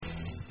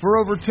For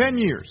over 10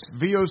 years,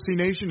 VOC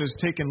Nation has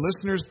taken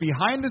listeners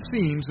behind the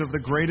scenes of the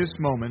greatest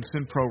moments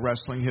in pro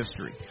wrestling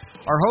history.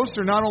 Our hosts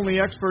are not only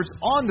experts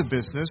on the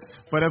business,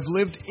 but have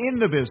lived in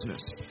the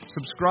business.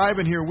 Subscribe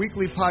and hear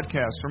weekly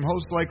podcasts from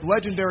hosts like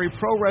legendary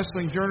pro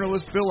wrestling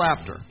journalist Bill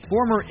Apter,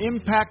 former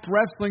Impact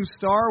Wrestling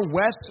star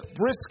Wes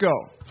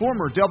Briscoe,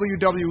 former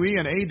WWE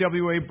and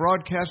AWA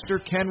broadcaster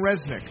Ken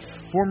Resnick,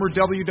 former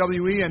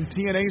WWE and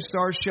TNA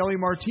star Shelly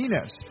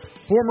Martinez,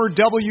 former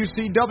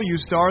WCW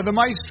star The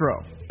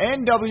Maestro,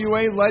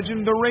 NWA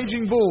legend The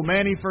Raging Bull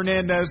Manny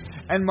Fernandez,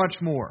 and much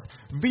more.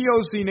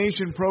 VOC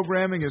Nation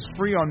programming is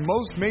free on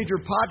most major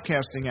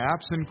podcasting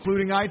apps,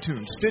 including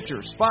iTunes,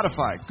 Stitcher,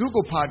 Spotify,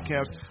 Google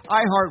Podcasts,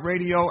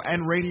 iHeartRadio,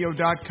 and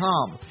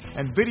Radio.com.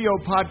 And video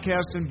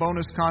podcast and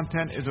bonus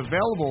content is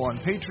available on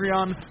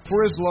Patreon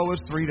for as low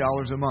as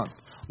 $3 a month.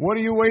 What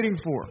are you waiting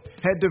for?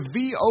 Head to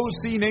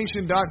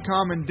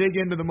VOCNation.com and dig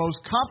into the most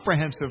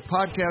comprehensive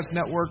podcast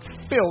network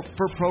built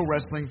for pro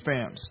wrestling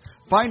fans.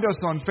 Find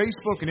us on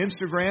Facebook and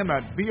Instagram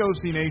at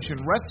VOC Nation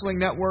Wrestling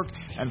Network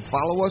and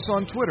follow us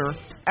on Twitter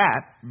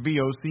at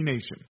VOC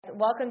Nation.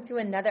 Welcome to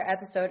another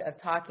episode of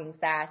Talking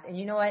Sass. And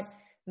you know what?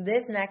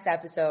 This next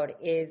episode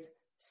is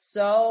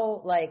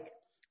so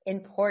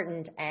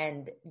important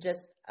and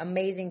just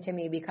amazing to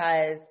me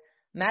because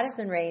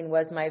Madison Rayne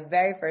was my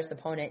very first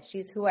opponent.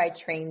 She's who I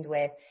trained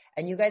with,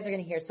 and you guys are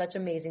going to hear such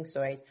amazing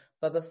stories.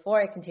 But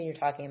before I continue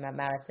talking about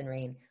Madison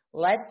Rayne,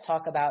 let's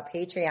talk about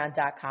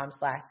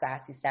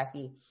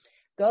patreon.com/SassySteffi.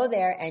 Go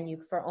there, and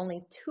for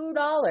only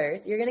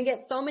 $2, you're going to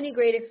get so many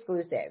great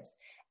exclusives.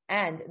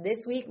 And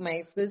this week, my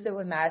exclusive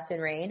with Madison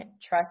Rayne,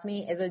 trust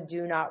me, is a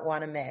do not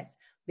want to miss.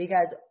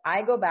 Because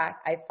I go back,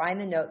 I find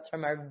the notes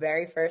from our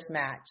very first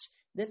match,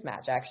 this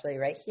match actually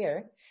right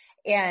here,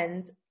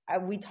 and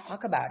we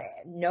talk about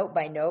it, note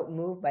by note,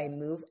 move by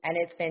move, and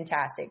it's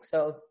fantastic.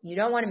 So if you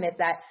don't want to miss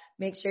that,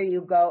 make sure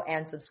you go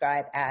and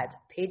subscribe at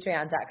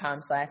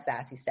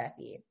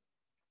patreon.com/SassySteffi.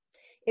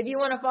 If you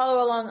want to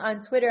follow along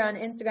on Twitter, on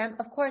Instagram,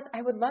 of course,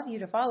 I would love you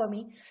to follow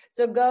me.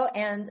 So go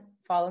and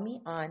follow me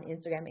on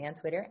Instagram and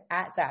Twitter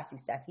at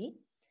SassySteffi.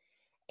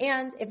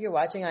 And if you're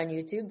watching on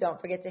YouTube,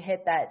 don't forget to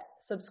hit that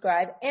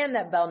subscribe and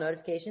that bell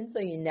notification so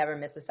you never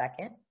miss a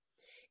second.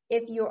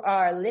 If you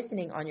are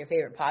listening on your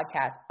favorite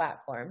podcast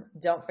platform,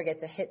 don't forget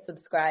to hit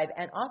subscribe.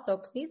 And also,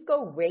 please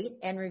go rate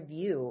and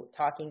review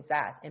Talking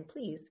Sass. And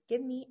please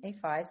give me a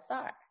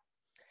 5-star.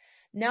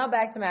 Now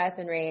back to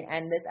Madison Rayne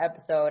and this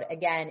episode.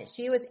 Again,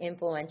 she was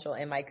influential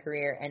in my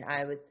career, and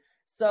I was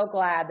so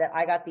glad that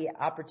I got the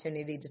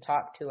opportunity to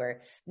talk to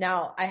her.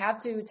 Now, I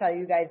have to tell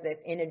you guys this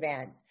in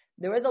advance.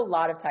 There was a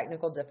lot of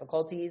technical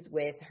difficulties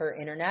with her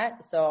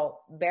internet, so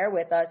bear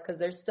with us because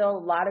there's still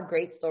a lot of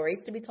great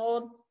stories to be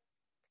told,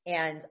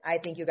 and I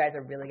think you guys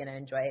are really going to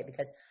enjoy it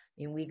because,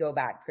 we go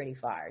back pretty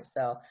far.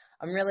 So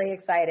I'm really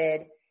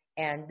excited,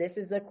 and this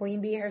is the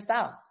Queen Bee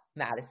herself,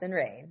 Madison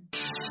Rayne.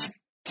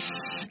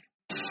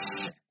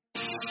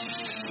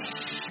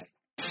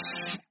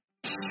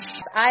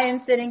 I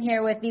am sitting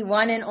here with the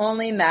one and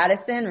only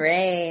Madison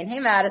Rayne. Hey,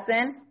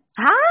 Madison.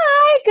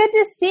 Hi, good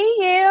to see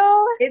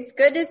you. It's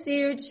good to see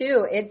you,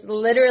 too. It's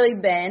literally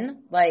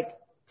been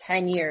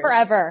 10 years.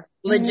 Forever.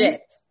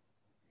 Legit.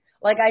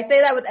 Mm-hmm. I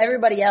say that with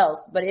everybody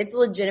else, but it's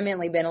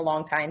legitimately been a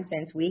long time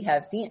since we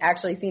have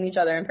actually seen each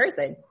other in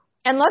person.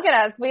 And look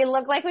at us. We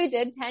look like we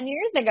did 10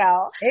 years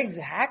ago.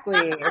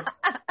 Exactly.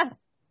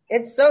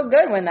 It's so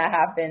good when that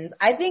happens.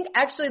 I think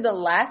actually the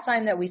last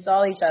time that we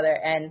saw each other,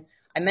 and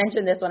I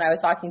mentioned this when I was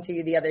talking to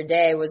you the other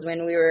day, was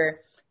when we were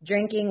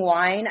drinking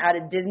wine out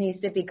of Disney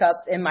sippy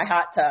cups in my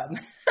hot tub.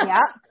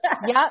 Yep.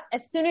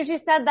 As soon as you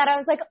said that, I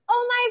was like,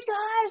 oh my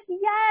gosh,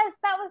 yes,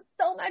 that was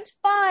so much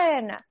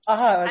fun.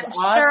 Oh, it was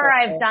awesome. Sure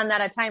I've done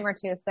that a time or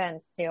two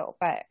since too,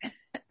 but.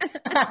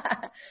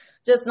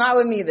 Just not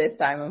with me this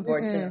time,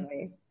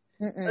 unfortunately.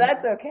 But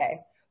that's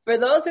okay. For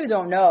those who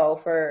don't know,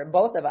 for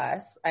both of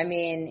us,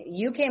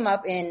 you came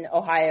up in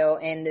Ohio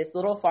in this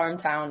little farm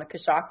town,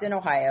 Coshocton,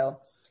 Ohio.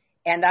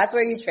 And that's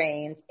where you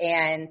trained.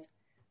 And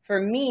for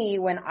me,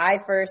 when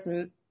I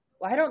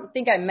don't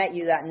think I met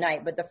you that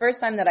night, but the first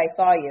time that I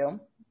saw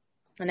you,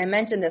 and I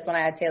mentioned this when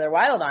I had Taylor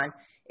Wilde on,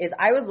 is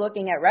I was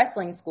looking at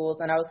wrestling schools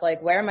and I was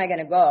like, where am I going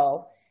to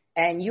go?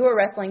 And you were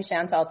wrestling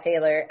Chantel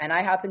Taylor, and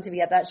I happened to be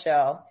at that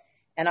show.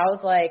 And I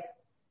was like,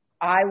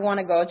 I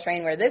want to go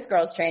train where this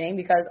girl's training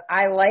because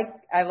I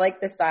like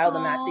the style of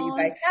the match that you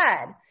guys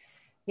had.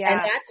 Yeah.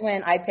 And that's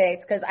when I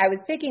picked, because I was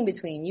picking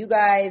between you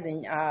guys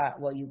and,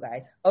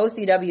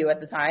 OCW at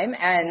the time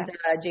and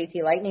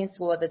JT Lightning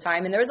School at the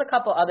time. And there was a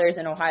couple others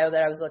in Ohio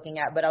that I was looking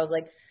at, but I was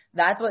like,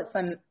 that's what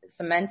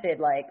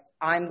cemented,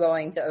 I'm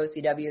going to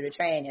OCW to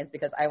train is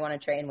because I want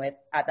to train with,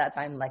 at that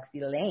time,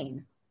 Lexi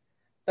Lane.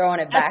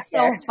 Throwing it back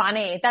there. That's so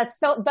funny.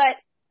 But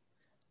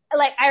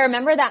I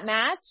remember that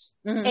match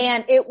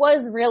and it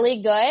was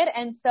really good.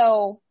 And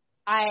so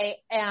I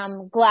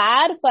am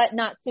glad, but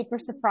not super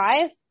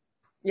surprised.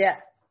 Yeah.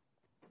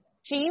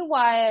 She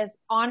was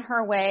on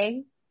her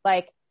way,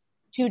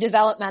 to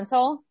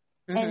developmental,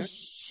 and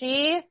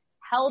she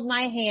held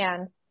my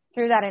hand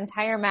through that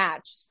entire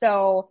match.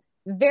 So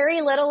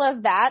very little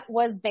of that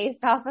was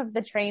based off of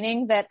the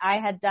training that I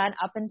had done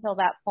up until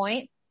that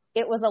point.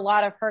 It was a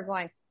lot of her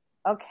going,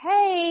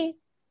 okay,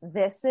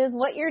 this is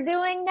what you're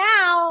doing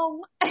now.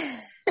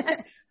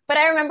 But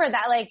I remember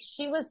that, like,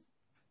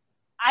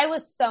 I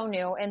was so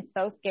new and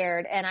so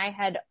scared, and I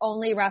had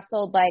only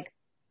wrestled, like,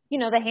 you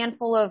know, the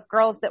handful of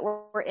girls that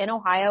were in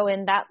Ohio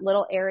in that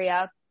little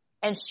area.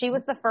 And she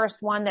was the first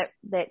one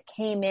that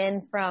came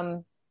in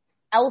from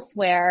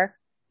elsewhere.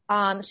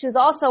 She was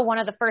also one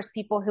of the first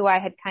people who I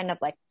had kind of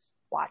like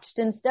watched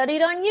and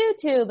studied on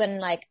YouTube, and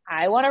like,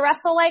 I want to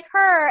wrestle like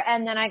her.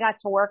 And then I got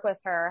to work with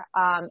her.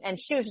 And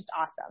she was just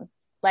awesome.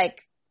 Like,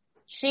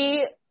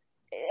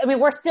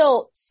 we're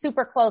still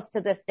super close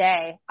to this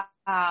day.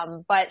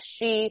 But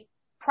she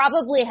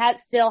probably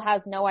still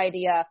has no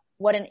idea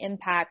what an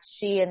impact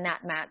she in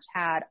that match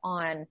had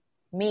on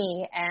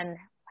me and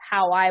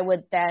how I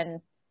would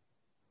then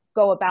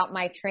go about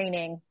my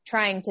training,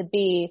 trying to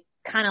be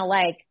kind of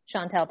like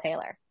Chantel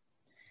Taylor.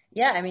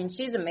 Yeah, I mean,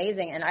 she's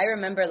amazing. And I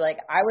remember, like,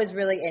 I was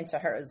really into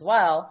her as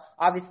well,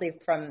 obviously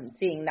from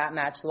seeing that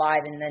match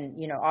live and then,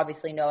 you know,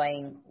 obviously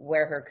knowing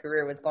where her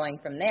career was going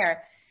from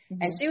there.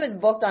 Mm-hmm. And she was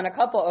booked on a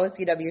couple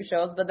OCW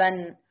shows, but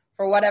then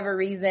for whatever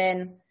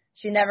reason,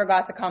 she never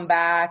got to come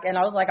back. And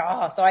I was like,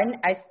 oh, so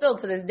I still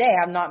to this day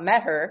have not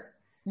met her.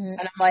 Mm-hmm.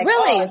 And I'm like,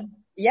 really? Oh,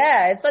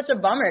 yeah, it's such a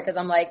bummer because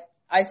I'm like,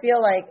 I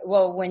feel like,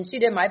 well, when she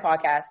did my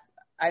podcast,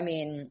 I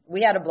mean,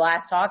 we had a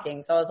blast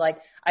talking. So I was like,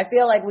 I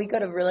feel like we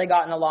could have really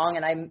gotten along.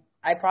 And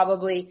I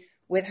probably,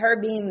 with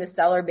her being the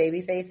stellar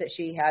babyface that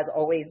she has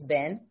always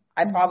been,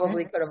 I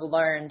probably could have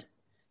learned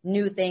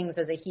new things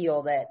as a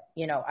heel that,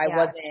 you know, I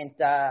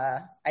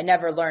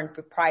never learned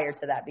prior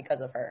to that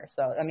because of her.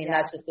 So, I mean,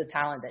 that's just the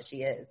talent that she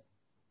is.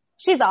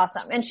 She's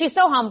awesome. And she's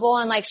so humble,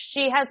 and like,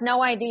 she has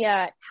no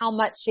idea how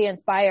much she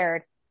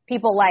inspired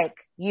people like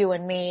you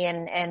and me,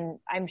 and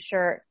I'm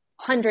sure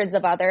hundreds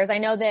of others. I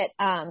know that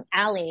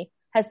Allie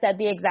has said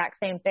the exact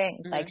same thing.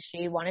 Mm-hmm. Like,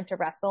 she wanted to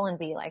wrestle and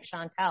be like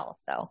Chantel.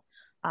 So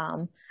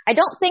I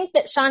don't think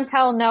that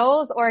Chantel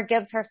knows or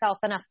gives herself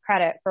enough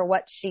credit for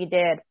what she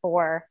did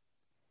for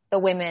the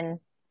women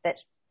that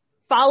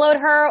followed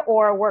her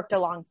or worked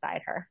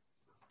alongside her.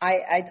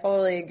 I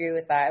totally agree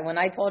with that. When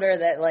I told her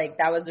that, like,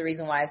 that was the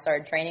reason why I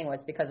started training was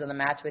because of the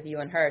match with you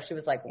and her, she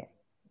was like,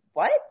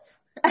 what?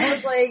 I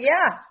was like,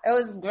 yeah, it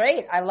was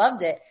great. I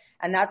loved it.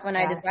 And that's when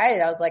I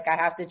decided, I was like, I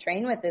have to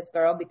train with this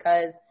girl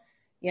because,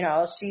 you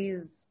know,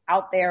 she's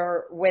out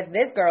there with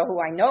this girl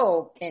who I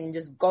know can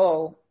just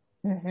go,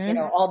 you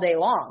know, all day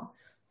long.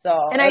 So,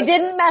 and I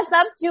didn't mess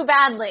up too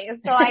badly.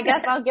 So I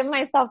guess I'll give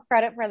myself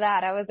credit for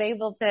that. I was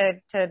able to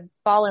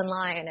fall in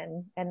line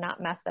and not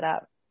mess it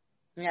up.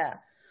 Yeah.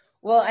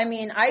 Well, I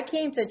mean, I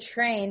came to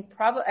train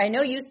I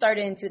know you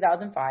started in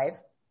 2005,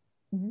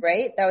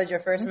 right? That was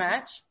your first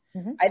match.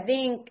 Mm-hmm. I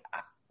think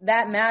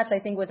that match,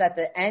 was at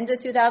the end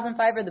of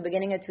 2005 or the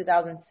beginning of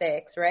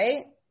 2006,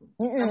 right?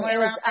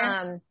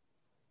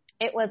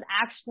 It was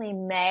actually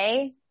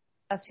May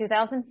of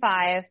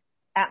 2005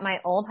 at my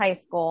old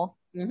high school.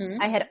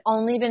 Mm-hmm. I had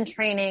only been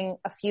training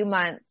a few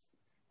months,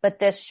 but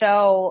this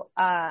show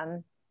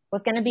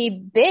was going to be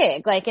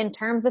big, like in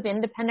terms of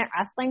independent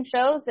wrestling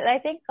shows. I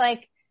think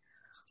like,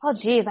 oh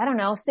geez, I don't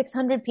know,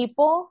 600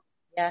 people,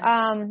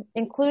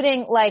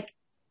 including like,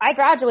 I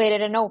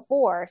graduated in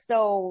 2004.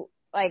 So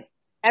like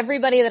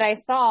everybody that I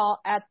saw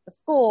at the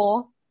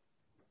school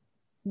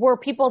were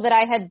people that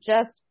I had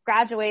just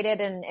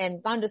graduated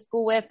and gone to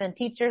school with, and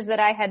teachers that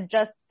I had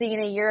just seen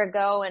a year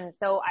ago. And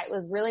so it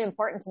was really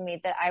important to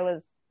me that I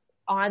was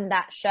on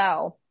that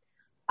show.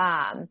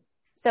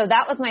 So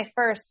that was my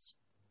first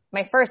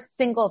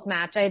singles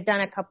match. I had done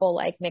a couple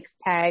like mixed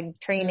tag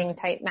training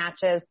type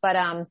matches, but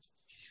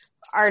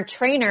our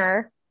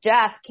trainer,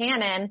 Jeff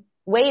Cannon,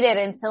 waited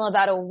until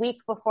about a week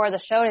before the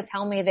show to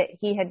tell me that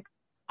he had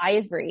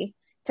Ivory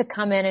to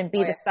come in and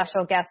be the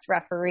special guest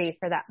referee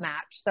for that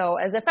match. So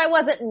as if I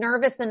wasn't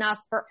nervous enough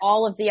for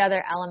all of the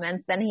other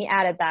elements, then he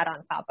added that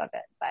on top of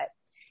it. But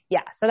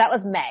yeah, so that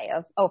was May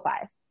of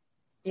 2005.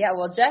 Yeah,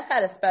 well, Jeff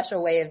had a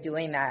special way of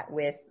doing that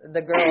with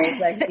the girls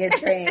that he had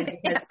trained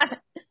because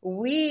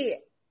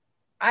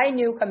I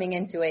knew coming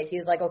into it, he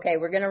was like, okay,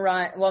 we're going to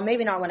run, well,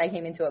 maybe not when I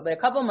came into it, but a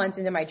couple months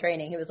into my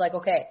training, he was like,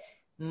 okay,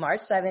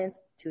 March 7th,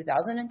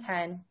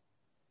 2010,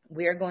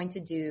 we are going to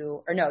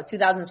do, or no,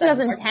 2007.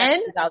 2010?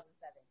 2007.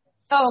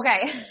 Oh,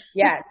 okay.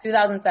 Yeah,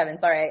 2007.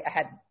 Sorry, I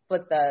had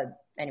flipped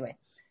anyway,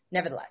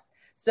 nevertheless.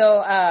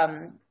 So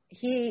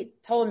he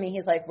told me,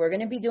 he's like, we're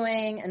going to be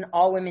doing an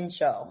all-women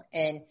show.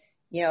 And,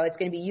 you know, it's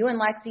going to be you and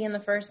Lexi in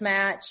the first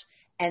match.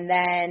 And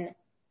then,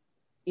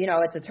 you know,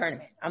 it's a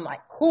tournament. I'm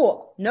like,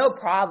 cool, no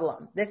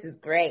problem. This is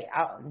great.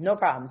 No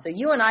problem. So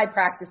you and I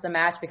practiced the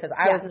match because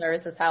I was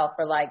nervous as hell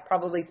for like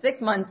probably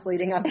 6 months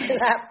leading up to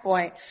that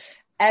point.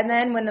 And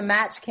then when the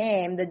match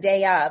came the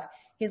day of,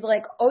 he's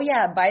like, oh,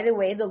 yeah, by the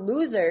way, the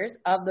losers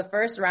of the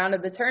first round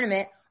of the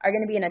tournament are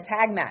going to be in a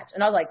tag match.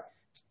 And I was like,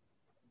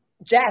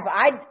 Jeff,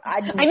 I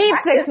need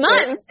 6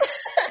 months.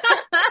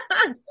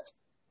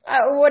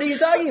 What are you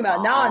talking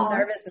about? Now I'm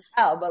nervous as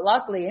hell. But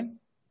luckily,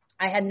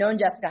 I had known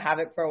Jessica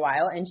Havoc for a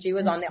while, and she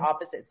was on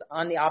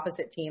the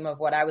opposite team of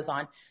what I was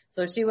on.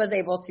 So she was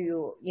able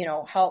to, you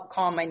know, help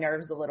calm my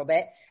nerves a little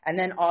bit. And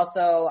then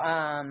also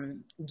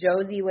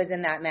Josie was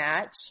in that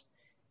match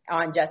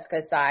on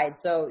Jessica's side.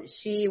 So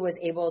she was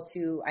able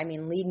to, I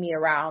mean, lead me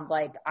around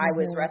like I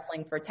was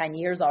wrestling for 10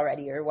 years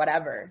already or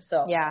whatever.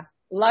 So yeah,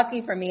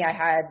 lucky for me, I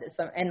had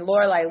some, and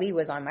Lorelei Lee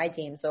was on my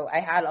team. So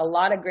I had a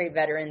lot of great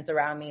veterans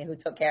around me who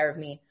took care of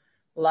me,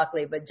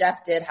 luckily. But Jeff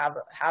did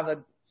have a,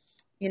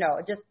 you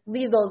know, just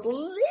leave those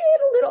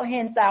little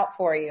hints out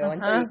for you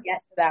until you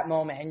get to that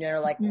moment. And you're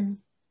like,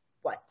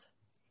 what?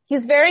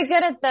 He's very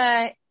good at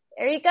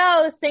there you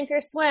go, sink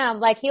or swim.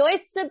 Like he always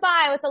stood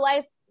by with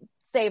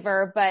a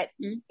lifesaver, but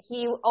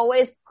he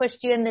always pushed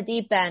you in the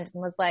deep end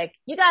and was like,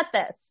 you got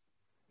this.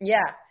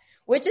 Yeah.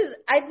 Which is,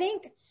 I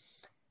think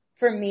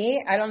for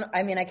me, I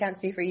can't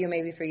speak for you,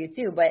 maybe for you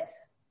too, but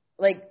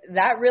like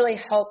that really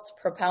helped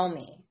propel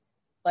me.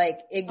 Like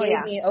it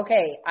gave me,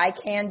 okay, I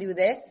can do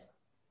this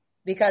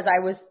because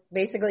I was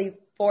basically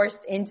forced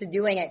into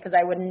doing it because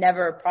I would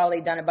never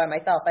probably done it by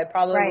myself. I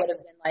probably would have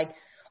been like,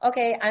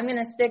 okay, I'm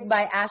going to stick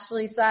by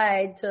Ashley's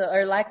side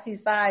or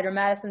Lexi's side or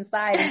Madison's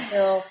side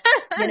until,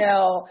 you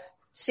know,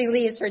 she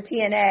leaves for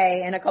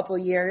TNA in a couple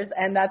of years,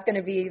 and that's going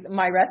to be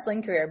my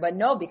wrestling career. But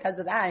no, because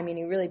of that, I mean,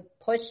 he really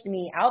pushed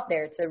me out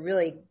there to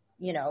really,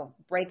 you know,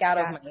 break out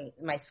of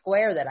my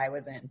square that I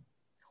was in.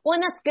 Well,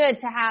 and that's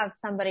good to have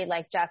somebody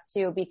like Jeff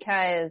too,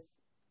 because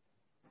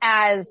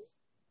as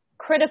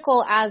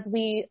critical as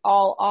we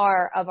all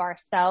are of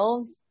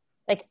ourselves,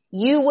 like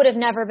you would have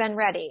never been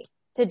ready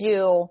to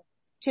do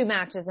 2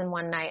 matches in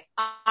one night.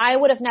 I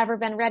would have never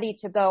been ready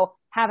to go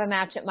have a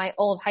match at my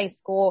old high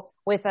school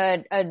with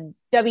a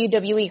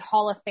WWE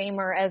Hall of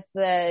Famer as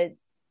the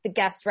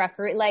guest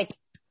referee. Like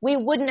we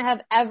wouldn't have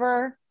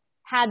ever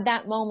had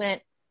that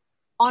moment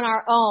on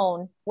our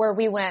own where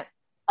we went,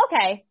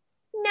 okay,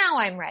 now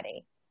I'm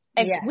ready.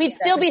 Like, we'd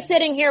still be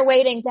sitting here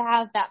waiting to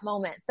have that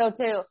moment. So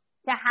to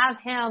have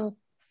him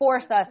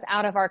force us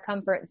out of our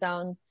comfort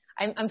zone,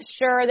 I'm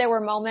sure there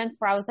were moments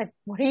where I was like,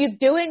 what are you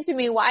doing to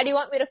me? Why do you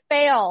want me to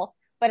fail?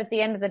 But at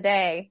the end of the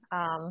day,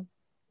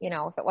 you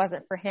know, if it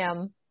wasn't for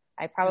him,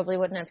 I probably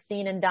wouldn't have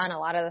seen and done a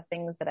lot of the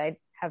things that I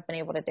have been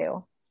able to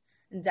do.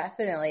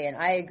 Definitely. And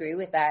I agree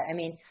with that. I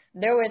mean,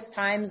 there was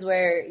times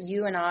where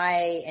you and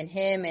I and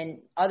him and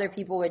other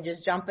people would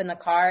just jump in the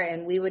car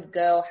and we would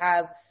go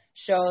have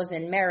shows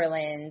in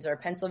Maryland or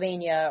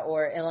Pennsylvania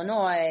or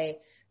Illinois.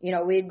 You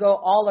know, we'd go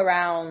all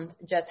around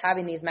just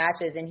having these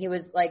matches. And he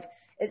was like,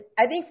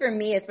 I think for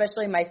me,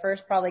 especially my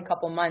first probably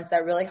couple months,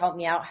 that really helped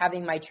me out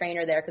having my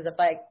trainer there. Because if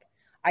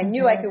I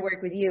knew I could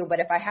work with you, but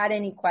if I had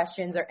any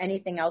questions or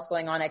anything else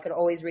going on, I could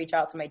always reach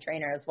out to my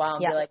trainer as well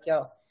and be like,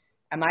 yo,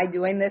 am I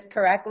doing this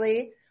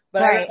correctly?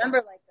 But I remember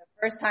like the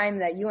first time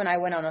that you and I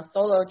went on a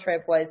solo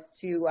trip was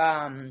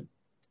to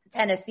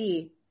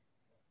Tennessee,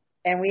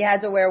 and we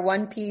had to wear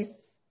one-piece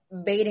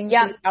bathing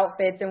suit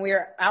outfits, and we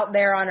were out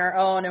there on our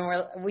own,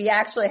 and we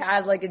actually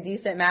had like a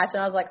decent match,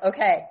 and I was like,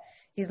 okay,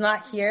 he's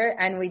not here,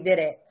 and we did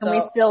it. So,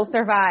 and we still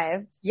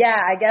survived. Yeah,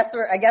 I guess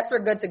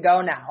we're good to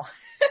go now.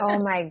 Oh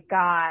my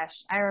gosh,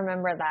 I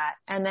remember that.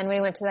 And then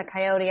we went to the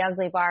Coyote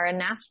Ugly bar in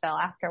Nashville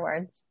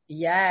afterwards.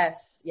 Yes.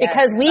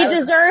 Because we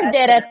deserved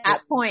it at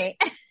that point.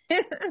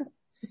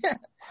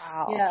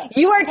 Wow. Yeah.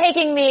 You are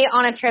taking me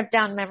on a trip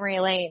down memory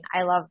lane.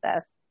 I love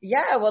this.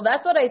 Yeah, well,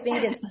 that's what I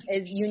think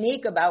is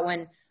unique about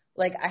when,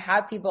 like, I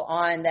have people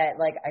on that,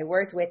 like, I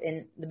worked with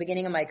in the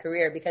beginning of my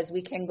career, because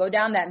we can go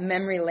down that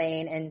memory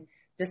lane and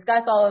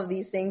discuss all of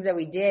these things that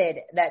we did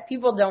that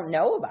people don't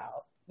know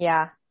about.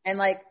 Yeah. And,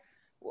 like,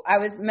 I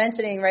was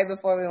mentioning right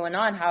before we went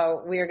on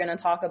how we were going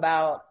to talk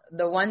about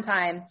the one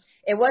time,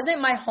 it wasn't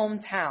my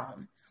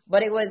hometown,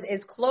 but it was as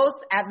close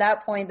at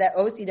that point that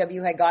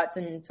OCW had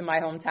gotten to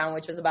my hometown,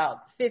 which was about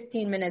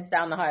 15 minutes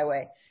down the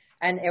highway.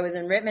 And it was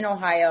in Rittman,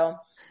 Ohio.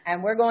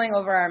 And we're going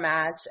over our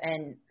match,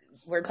 and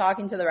we're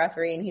talking to the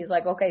referee, and he's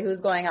like, okay, who's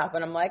going up?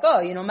 And I'm like,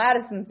 oh, you know,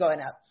 Madison's going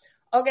up.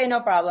 Okay,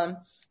 no problem.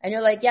 And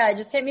you're like, yeah,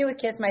 just hit me with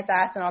Kiss My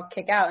Sass and I'll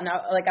kick out. And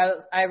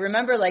I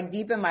remember, like,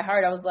 deep in my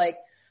heart, I was like,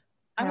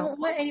 I don't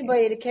want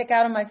anybody to kick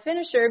out of my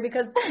finisher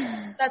because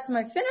that's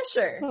my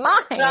finisher.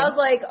 Mine. But I was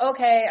like,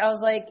 okay. I was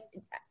like,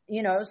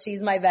 you know, she's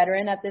my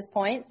veteran at this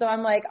point. So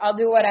I'm like, I'll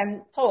do what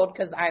I'm told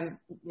because I'm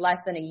less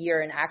than a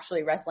year in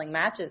actually wrestling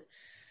matches.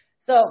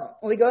 So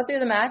we go through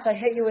the match. I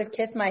hit you with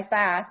Kiss My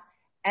Sass.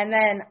 And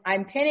then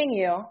I'm pinning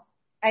you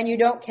and you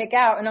don't kick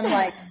out. And I'm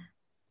like,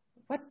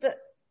 wait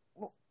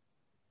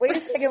a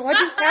second. What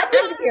just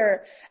happened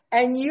here?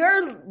 And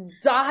you're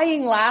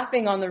dying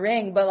laughing on the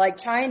ring, but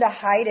like trying to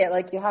hide it.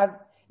 Like you have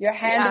your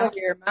hand over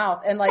your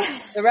mouth, and like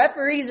the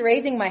referee's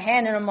raising my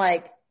hand, and I'm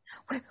like,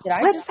 what's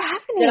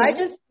happening? Did I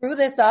just screw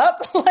this up?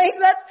 Like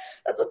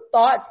that's a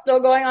thought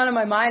still going on in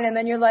my mind. And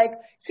then you're like,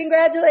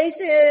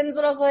 congratulations.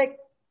 And I was like,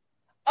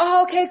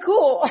 oh, okay,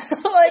 cool.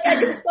 Like I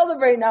can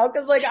celebrate now.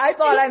 Cause like I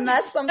thought I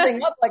messed something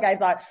up. Like I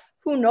thought,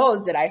 who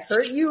knows? Did I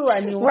hurt you?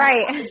 I mean,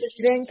 you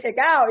didn't kick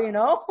out, you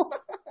know?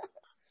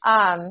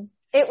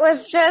 It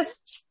was just,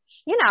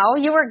 you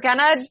know, you were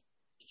gonna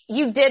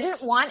you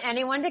didn't want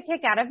anyone to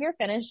kick out of your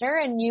finisher,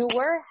 and you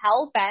were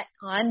hell-bent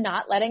on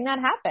not letting that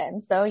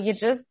happen. So you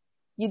just,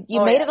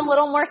 you made it a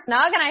little more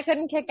snug, and I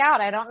couldn't kick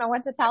out. I don't know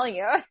what to tell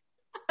you.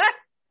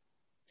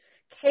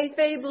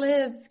 Kayfabe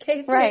lives.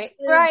 Kayfabe lives.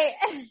 Right.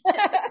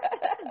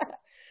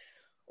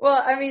 Well,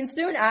 I mean,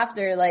 soon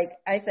after, like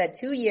I said,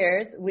 2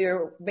 years, we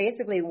were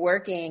basically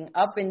working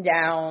up and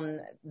down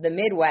the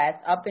Midwest,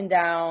 up and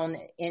down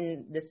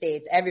in the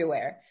States,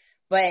 everywhere.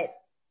 But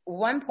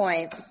one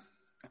point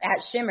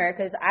at Shimmer,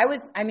 because I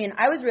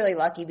was really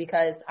lucky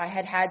because I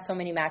had so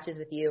many matches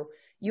with you.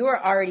 You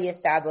were already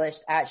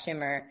established at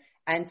Shimmer,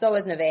 and so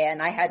was Nevaeh, and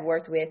I had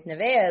worked with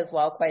Nevaeh as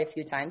well quite a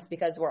few times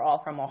because we're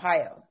all from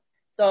Ohio.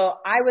 So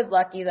I was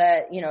lucky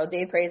that,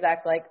 Dave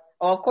Prazak's like,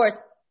 oh, of course,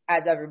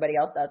 as everybody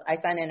else does. I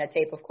sent in a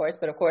tape, of course,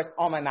 but of course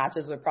all my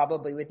matches were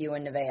probably with you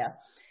and Nevaeh.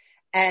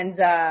 And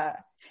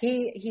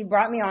he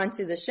brought me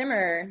onto the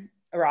Shimmer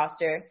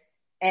roster.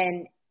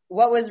 And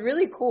what was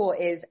really cool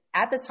is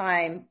at the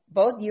time,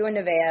 both you and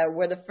Nevaeh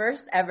were the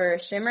first ever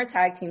Shimmer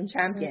Tag Team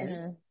Champions.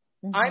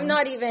 Mm-hmm. Mm-hmm. I'm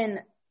not even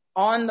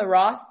on the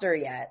roster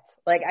yet.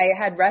 Like, I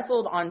had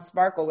wrestled on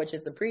Sparkle, which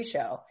is the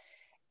pre-show.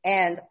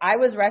 And I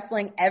was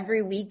wrestling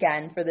every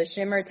weekend for the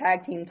Shimmer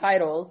Tag Team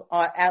titles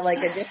at like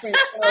a different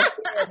show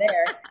here or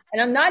there.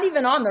 And I'm not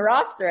even on the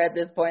roster at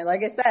this point,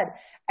 like I said.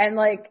 And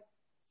like,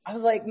 I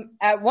was like,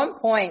 at one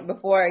point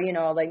before,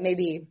 like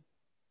maybe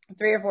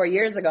 3 or 4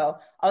 years ago,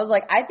 I was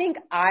like, I think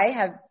I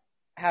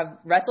have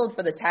wrestled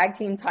for the tag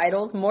team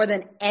titles more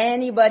than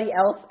anybody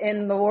else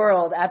in the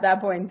world at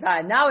that point in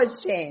time. Now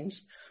it's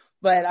changed.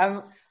 But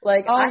I'm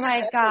like, oh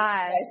my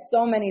God,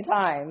 so many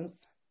times.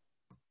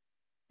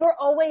 We're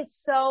always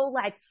so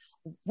like,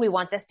 we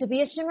want this to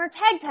be a Shimmer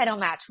tag title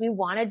match. We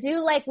want to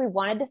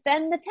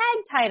defend the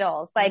tag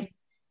titles, like,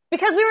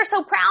 because we were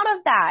so proud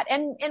of that.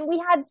 And we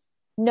had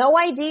no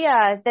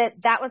idea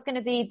that was going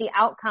to be the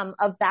outcome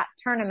of that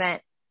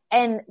tournament.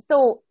 And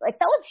so like,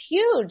 that was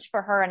huge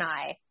for her and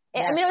I.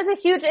 Yeah. I mean,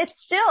 it's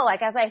still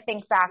like, as I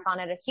think back on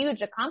it, a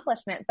huge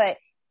accomplishment, but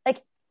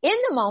like in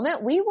the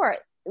moment we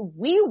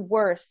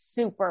were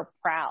super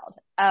proud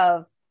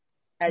of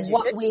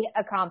what we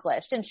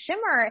accomplished. And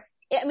Shimmer,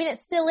 I mean, it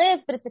still is,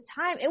 but at the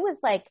time it was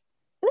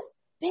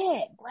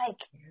big. Like,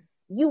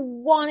 you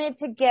wanted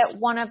to get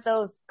one of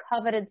those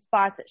coveted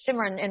spots at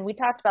Shimmer. And we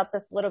talked about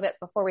this a little bit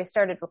before we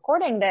started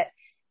recording, that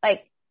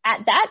like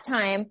at that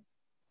time,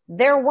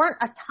 there weren't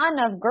a ton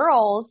of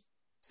girls,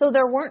 so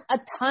there weren't a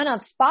ton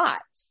of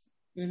spots.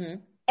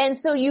 Mm-hmm. And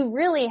so you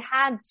really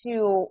had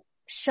to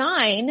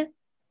shine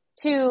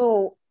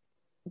to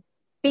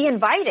be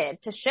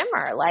invited to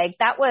Shimmer. Like,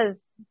 that was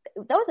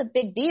a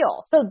big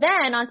deal. So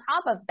then on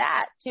top of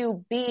that,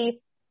 to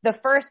be the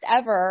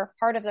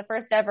part of the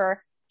first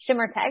ever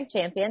Shimmer Tag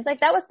Champions, like,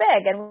 that was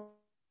big, and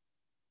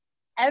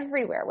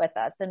everywhere with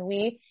us. And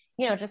we,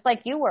 just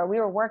like you were, we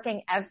were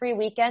working every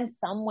weekend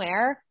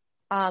somewhere,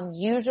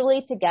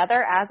 usually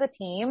together as a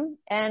team.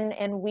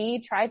 And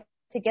we tried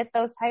to get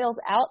those titles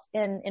out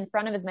in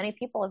front of as many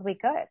people as we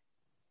could.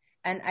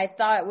 And I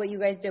thought what you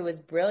guys did was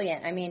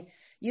brilliant. I mean,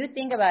 you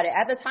think about it.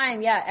 At the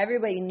time, yeah,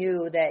 everybody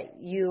knew that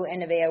you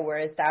and Nevaeh were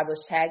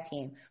established tag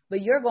team,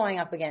 but you're going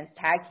up against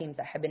tag teams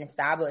that have been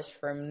established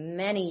for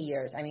many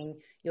years. I mean,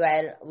 you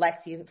had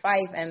Lexi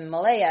Fife and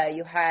Malaya.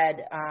 You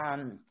had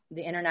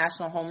the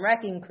International Home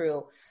Wrecking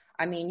Crew.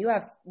 I mean, you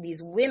have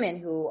these women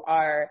who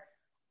are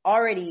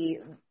already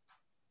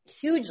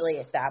hugely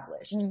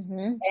established.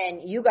 Mm-hmm.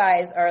 And you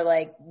guys are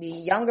like the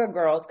younger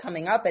girls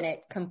coming up in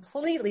it,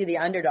 completely the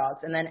underdogs,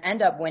 and then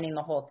end up winning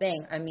the whole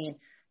thing. I mean,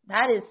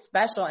 that is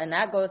special, and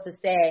that goes to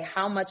say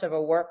how much of a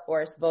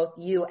workhorse both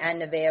you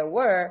and Nevaeh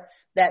were,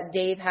 that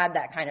Dave had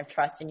that kind of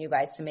trust in you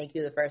guys to make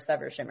you the first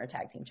ever Shimmer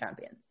Tag Team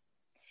Champions.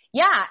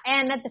 Yeah,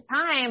 and at the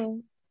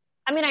time,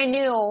 I mean, I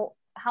knew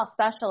how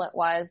special it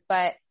was,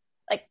 but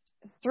like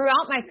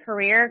throughout my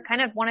career,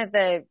 kind of one of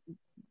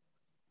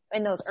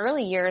in those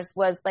early years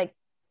was like,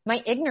 my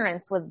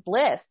ignorance was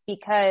bliss,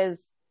 because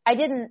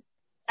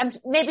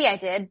maybe I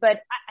did,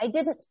 but I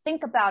didn't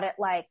think about it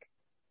like,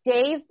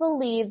 Dave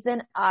believes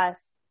in us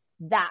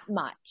that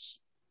much.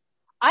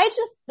 At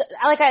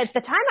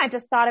the time, I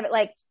just thought of it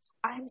like,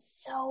 I'm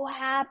so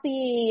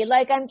happy.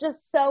 Like, I'm just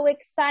so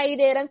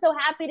excited. I'm so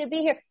happy to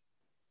be here.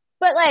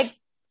 But like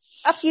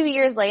a few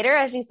years later,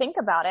 as you think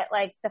about it,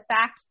 like the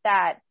fact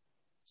that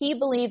he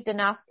believed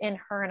enough in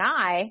her and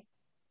I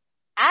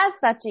as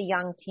such a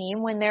young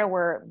team, when there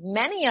were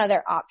many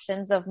other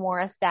options of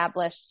more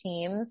established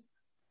teams,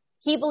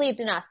 he believed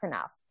in us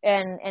enough,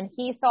 and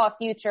he saw a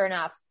future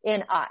enough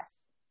in us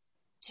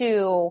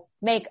to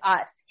make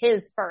us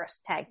his first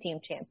tag team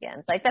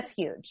champions. Like, that's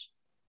huge.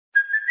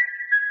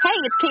 Hey,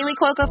 it's Kaylee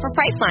Cuoco for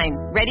Priceline.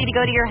 Ready to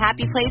go to your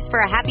happy place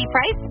for a happy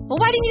price? Well,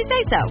 why didn't you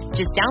say so?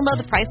 Just download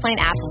the Priceline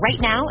app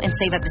right now and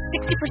save up to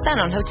 60%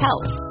 on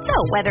hotels. So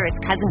whether it's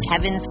Cousin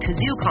Kevin's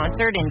Kazoo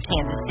Concert in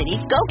Kansas City,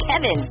 go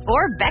Kevin,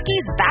 or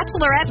Becky's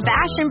Bachelorette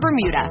Bash in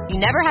Bermuda, you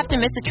never have to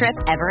miss a trip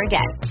ever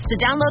again. So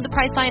download the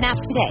Priceline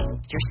app today.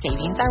 Your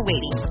savings are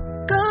waiting.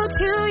 Go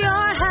to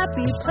your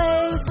happy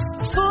place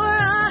for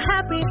a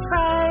happy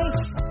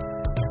price.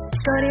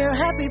 go to your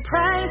happy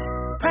price,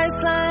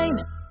 Priceline.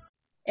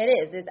 It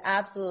is. It's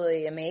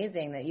absolutely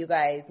amazing that you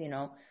guys,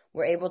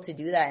 were able to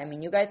do that. I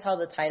mean, you guys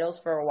held the titles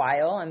for a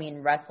while. I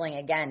mean, wrestling,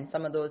 again,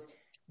 some of those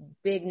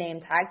big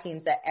name tag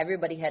teams that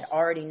everybody had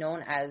already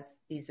known as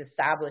these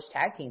established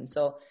tag teams.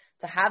 So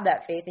to have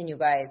that faith in you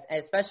guys,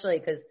 especially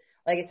because,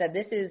 like I said,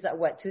 this is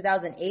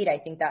 2008, I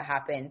think that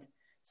happened.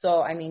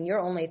 So, I mean, you're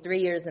only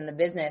 3 years in the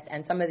business,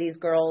 and some of these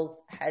girls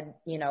had,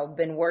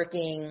 been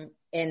working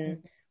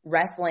in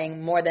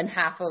wrestling more than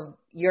half of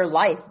your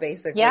life,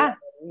 basically. Yeah.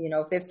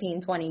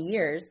 15, 20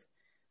 years.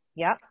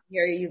 Yep.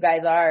 Here you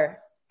guys are.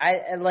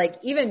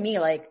 Even me,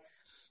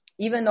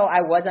 even though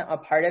I wasn't a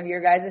part of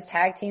your guys'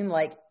 tag team,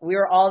 we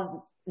were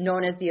all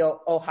known as the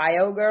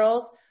Ohio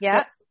girls.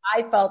 Yeah.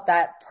 I felt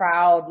that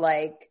proud,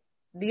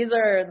 these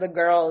are the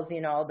girls,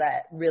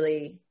 that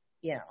really,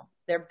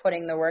 they're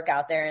putting the work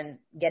out there and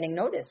getting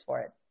noticed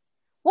for it.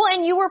 Well,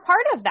 and you were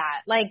part of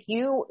that.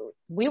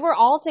 We were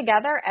all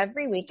together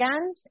every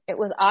weekend. It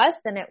was us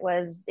and it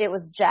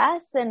was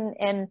Jess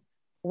and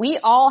we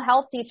all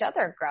helped each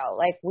other grow.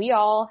 We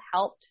all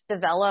helped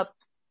develop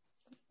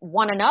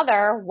one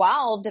another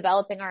while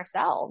developing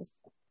ourselves.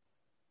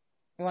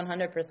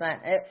 100%.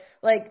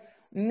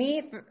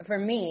 For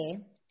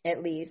me,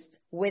 at least,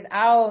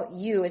 without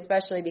you,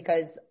 especially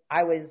because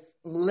I was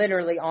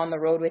literally on the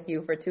road with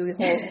you for 2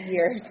 whole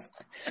years.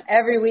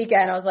 Every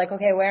weekend I was like,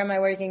 okay, where am I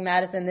working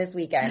Madison this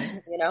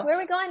weekend? Where are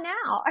we going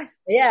now?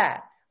 Yeah.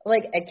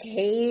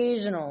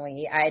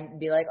 Occasionally I'd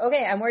be like,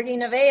 okay, I'm working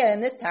Nevaeh in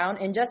this town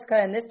and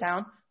Jessica in this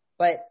town,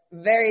 but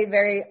very,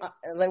 very,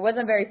 it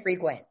wasn't very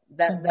frequent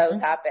that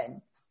those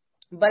happened.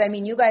 But I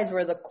mean, you guys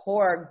were the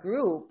core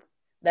group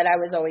that I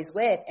was always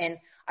with. And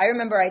I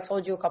remember I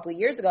told you a couple of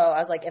years ago, I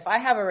was like, if I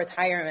have a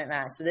retirement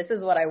match, so this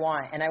is what I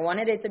want. And I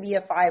wanted it to be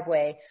a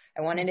 5-way.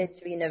 I wanted it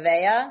to be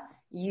Nevaeh,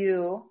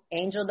 you,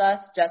 Angel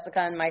Dust, Jessica,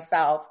 and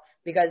myself,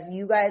 because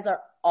you guys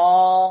are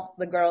all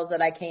the girls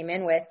that I came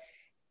in with.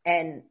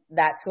 And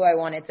that's who I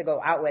wanted to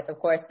go out with. Of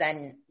course,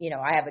 then,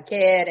 I have a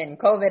kid and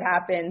COVID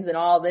happens and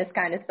all this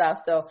kind of stuff.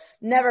 So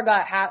never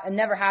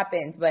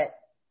happened. But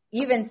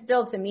even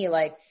still to me,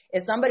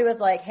 if somebody was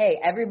like, hey,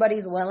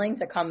 everybody's willing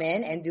to come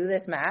in and do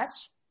this match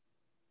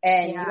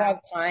and you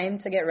have time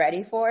to get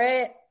ready for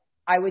it,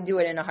 I would do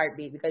it in a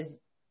heartbeat because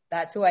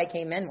that's who I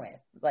came in with,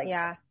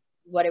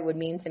 what it would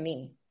mean to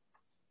me.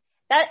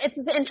 It's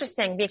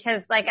interesting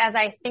because as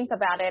I think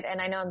about it, and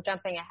I know I'm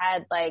jumping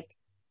ahead,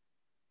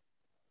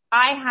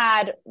 I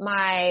had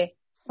my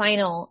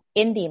final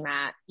indie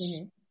match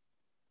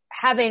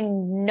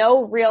having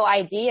no real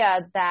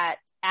idea that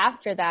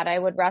after that I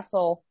would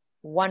wrestle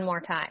one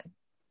more time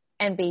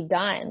and be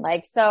done.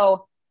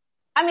 So,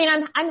 I mean,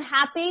 I'm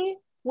happy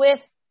with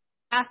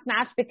last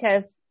match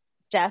because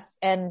Jess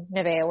and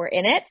Nevaeh were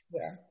in it.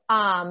 Yeah.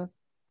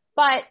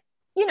 But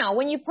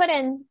when you put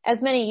in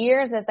as many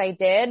years as I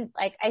did,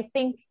 I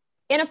think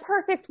in a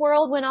perfect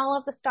world, when all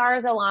of the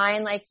stars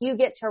align, you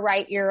get to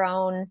write your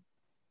own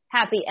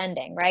happy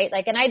ending, right?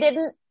 And I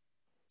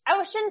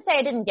shouldn't say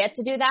I didn't get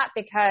to do that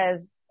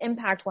because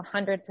Impact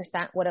 100%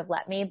 would have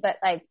let me, but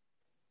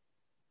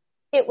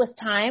it was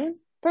time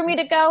for me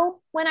to go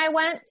when I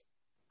went.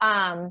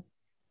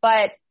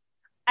 But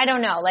I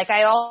don't know.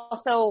 I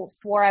also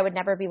swore I would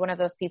never be one of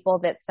those people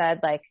that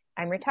said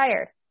I'm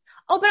retired.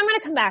 Oh, but I'm going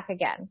to come back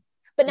again.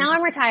 But now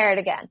I'm retired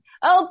again.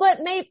 Oh, but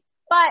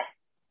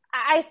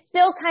I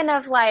still kind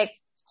of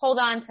hold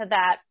on to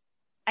that.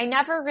 I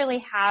never really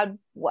had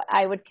what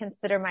I would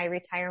consider my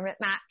retirement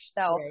match.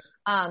 So,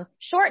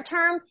 short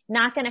term,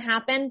 not going to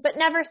happen, but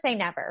never say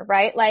never,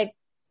 right?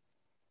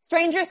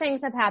 Stranger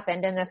things have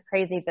happened in this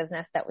crazy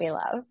business that we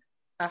love.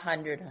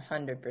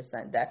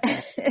 100%,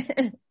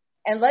 definitely.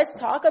 And let's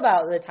talk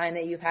about the time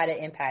that you've had at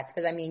Impact,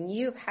 because I mean,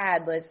 you've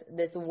had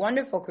this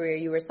wonderful career.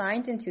 You were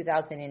signed in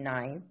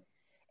 2009,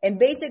 and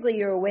basically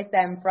you were with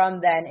them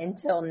from then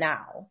until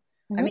now.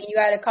 Mm-hmm. I mean, you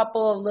had a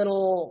couple of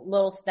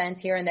little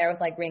stints here and there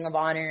with Ring of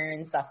Honor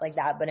and stuff like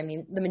that, but I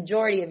mean, the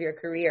majority of your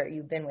career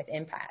you've been with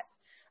Impact.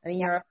 I mean,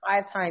 you're a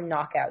 5-time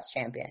Knockouts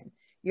champion.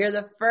 You're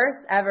the first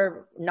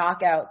ever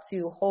knockout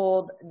to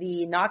hold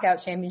the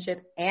Knockouts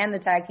championship and the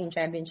Tag Team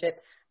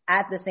championship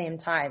at the same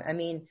time. I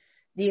mean,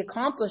 the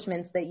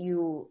accomplishments that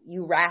you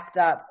racked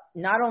up,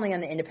 not only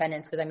on the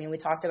independents, because, I mean, we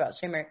talked about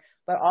Shimmer,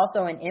 but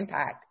also in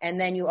Impact. And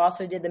then you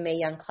also did the Mae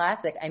Young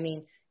Classic. I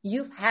mean,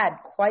 you've had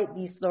quite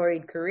the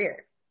storied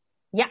career.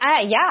 Yeah.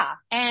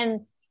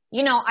 And,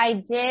 I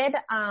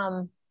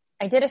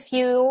did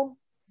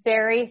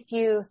very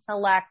few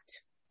select,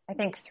 I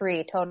think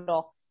 3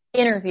 total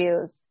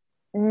interviews,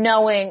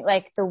 knowing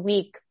the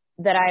week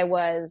that I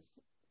was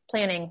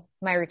planning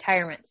my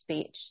retirement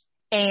speech.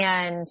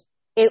 And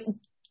it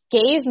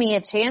gave me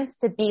a chance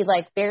to be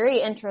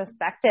very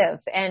introspective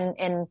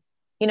and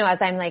as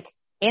I'm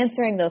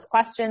answering those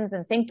questions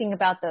and thinking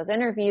about those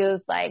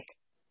interviews,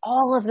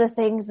 all of the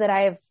things that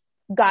I've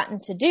gotten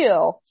to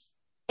do.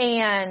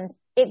 And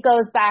it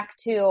goes back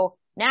to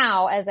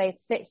now, as I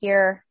sit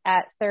here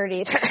at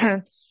 30,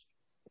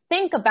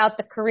 think about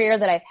the career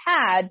that I've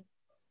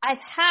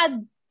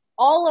had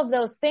all of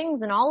those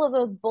things and all of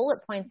those bullet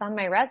points on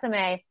my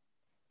resume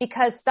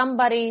because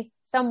somebody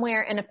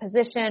somewhere in a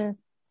position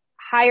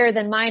higher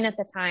than mine at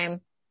the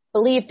time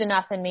believed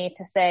enough in me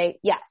to say,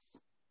 yes,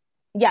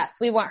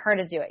 we want her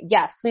to do it.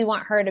 Yes, we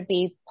want her to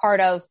be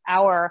part of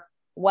our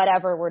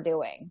whatever we're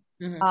doing.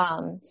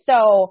 Mm-hmm.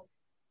 So,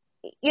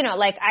 you know,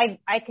 like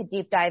I could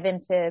deep dive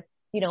into,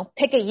 you know,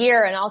 pick a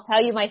year and I'll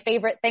tell you my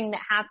favorite thing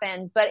that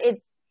happened, but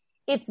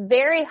it's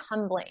very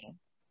humbling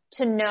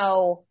to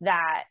know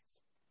that,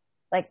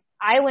 like,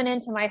 I went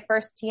into my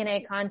first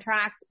TNA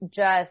contract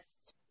just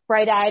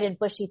bright-eyed and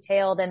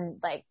bushy-tailed and,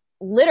 like,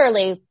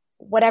 literally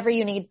whatever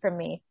you need from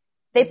me.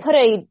 They put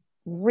a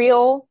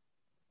real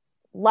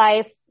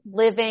life,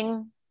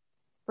 living,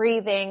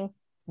 breathing,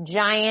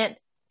 giant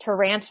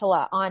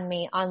tarantula on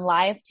me on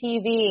live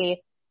TV.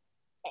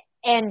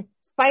 And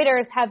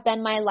spiders have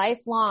been my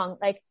lifelong,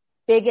 like,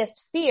 biggest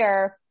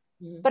fear.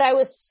 Mm-hmm. But I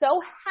was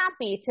so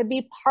happy to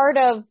be part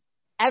of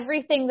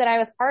everything that I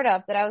was part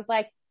of that I was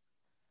like,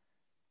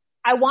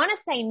 I want to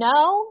say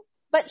no,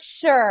 but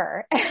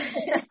sure.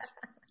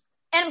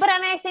 But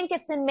I think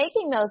it's in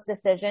making those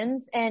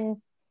decisions and,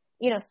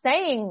 you know,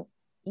 saying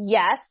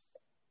yes,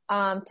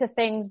 to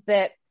things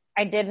that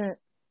I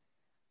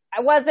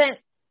wasn't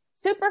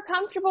super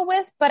comfortable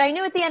with, but I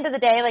knew at the end of the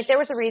day, like, there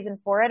was a reason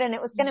for it and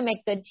it was going to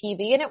make good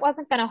TV and it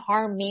wasn't going to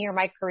harm me or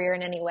my career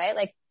in any way.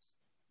 Like,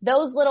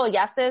 those little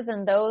yeses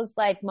and those,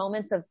 like,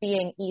 moments of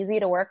being easy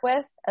to work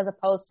with as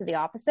opposed to the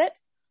opposite,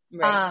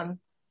 right,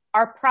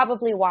 are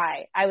probably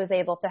why I was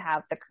able to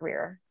have the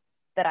career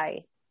that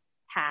I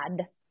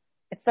had.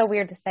 It's so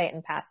weird to say it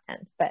in past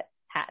tense, but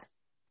had.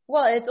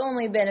 Well, it's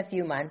only been a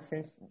few months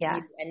since you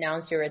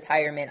announced your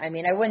retirement. I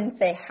mean, I wouldn't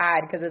say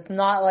had, because it's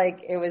not like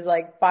it was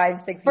like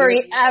 5-6 years.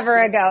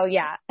 Forever ago,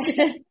 yeah.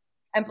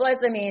 And plus,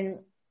 I mean,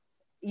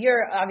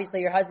 your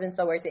husband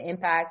still works at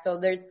Impact,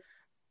 so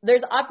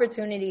there's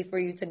opportunity for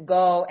you to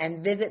go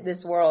and visit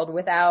this world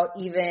without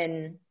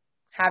even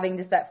having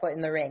to set foot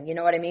in the ring. You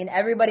know what I mean?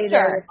 Everybody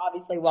there would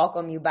obviously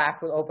welcome you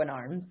back with open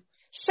arms.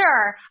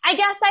 Sure. I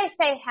guess I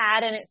say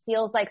had, and it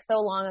feels like so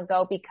long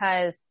ago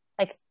because,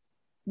 like,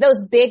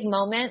 those big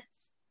moments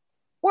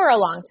were a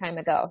long time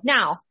ago.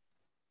 Now,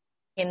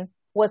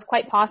 was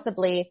quite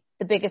possibly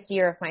the biggest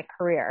year of my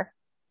career.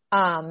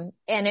 And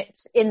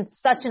it's in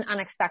such an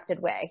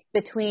unexpected way.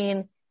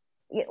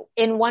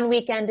 In one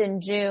weekend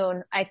in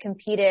June, I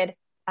competed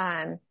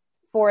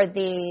for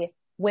the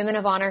Women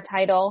of Honor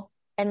title.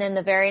 And then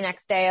the very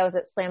next day I was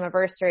at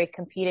Slammiversary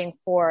competing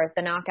for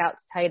the Knockouts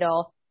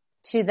title,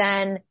 to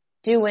then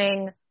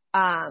doing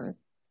the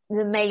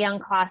Mae Young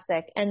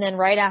Classic. And then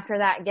right after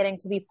that, getting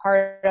to be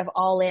part of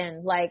All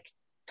In. Like,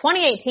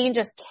 2018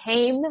 just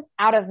came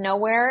out of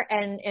nowhere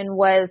and it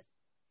was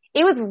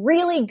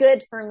really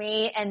good for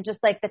me. And just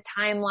like the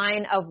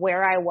timeline of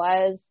where I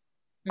was,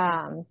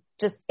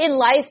 just in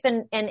life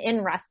and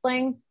in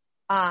wrestling.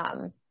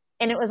 And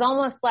it was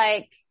almost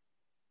like,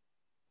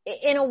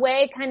 in a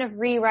way, kind of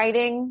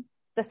rewriting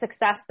the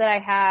success that I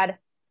had.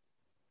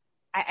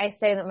 I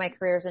say that my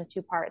career is in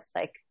two parts,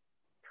 like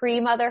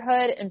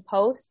pre-motherhood and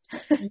post.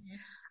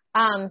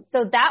 Mm-hmm.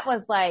 So that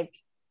was like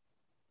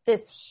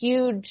this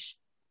huge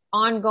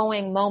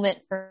ongoing moment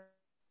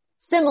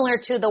similar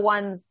to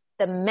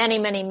the many,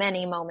 many,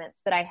 many moments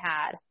that I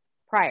had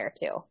prior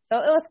to. So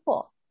it was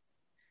cool.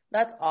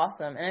 That's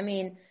awesome. And I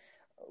mean,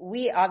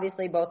 we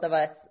obviously, both of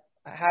us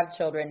have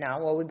children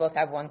now. Well, we both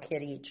have one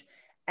kid each.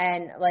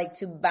 And, like,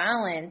 to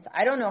balance,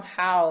 I don't know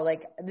how,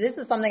 like, this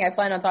is something I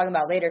plan on talking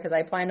about later because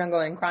I planned on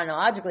going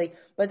chronologically,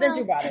 but since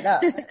you brought it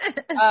up,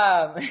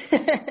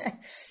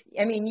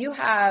 I mean, you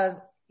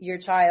have your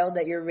child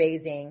that you're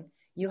raising.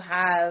 You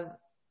have,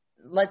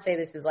 let's say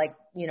this is like,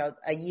 you know,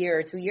 a year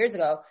or 2 years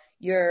ago,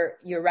 you're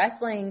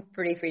wrestling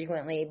pretty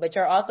frequently, but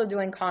you're also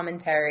doing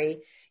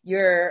commentary.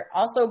 You're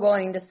also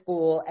going to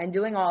school and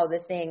doing all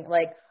this thing.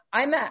 Like,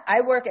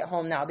 I work at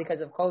home now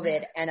because of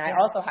COVID, and I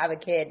also have a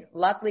kid.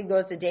 Luckily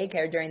goes to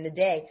daycare during the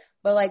day,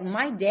 but like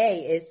my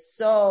day is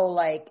so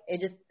like it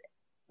just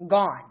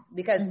gone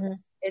because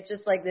it's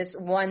just like this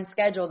one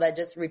schedule that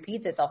just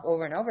repeats itself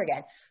over and over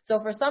again. So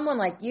for someone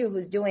like you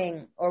who's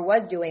doing or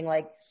was doing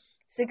like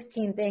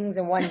 16 things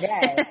in one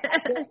day,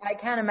 I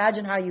can't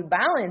imagine how you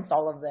balance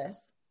all of this.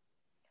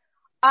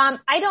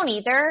 I don't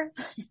either,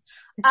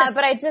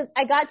 but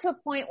I got to a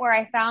point where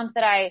I found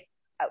that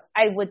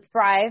I would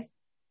thrive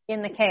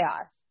in the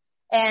chaos.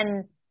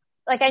 And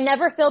like, I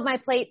never filled my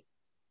plate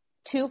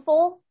too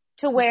full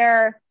to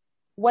where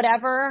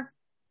whatever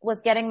was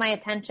getting my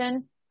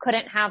attention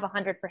couldn't have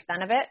 100%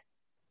 of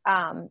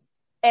it.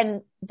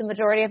 And the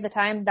majority of the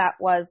time that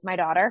was my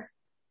daughter.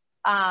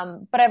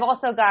 But I've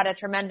also got a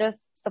tremendous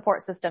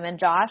support system in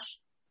Josh,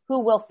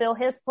 who will fill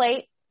his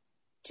plate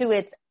to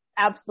its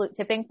absolute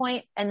tipping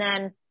point. And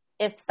then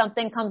if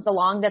something comes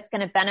along that's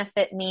going to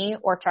benefit me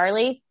or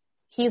Charlie,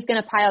 he's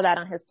going to pile that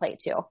on his plate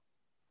too.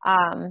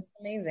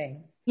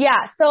 Amazing.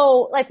 Yeah.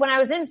 So like when I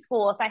was in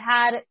school, if I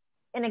had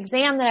an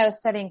exam that I was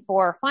studying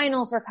for,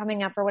 finals were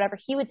coming up or whatever,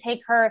 he would take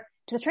her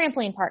to the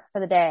trampoline park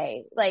for the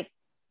day. Like,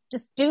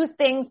 just do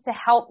things to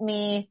help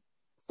me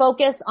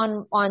focus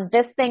on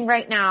this thing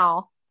right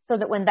now so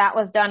that when that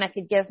was done, I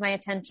could give my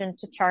attention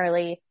to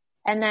Charlie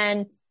And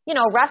then, you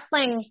know,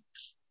 wrestling,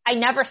 I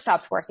never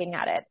stopped working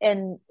at it.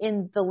 And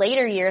in the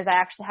later years,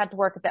 I actually had to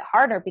work a bit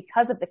harder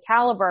because of the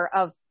caliber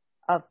of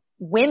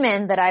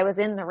women that I was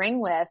in the ring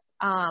with.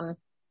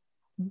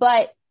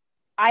 But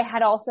I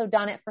had also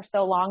done it for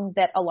so long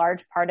that a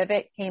large part of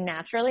it came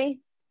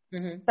naturally.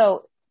 Mm-hmm.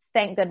 So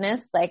thank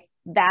goodness, like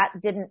that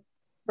didn't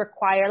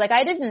require, like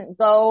I didn't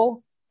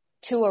go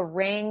to a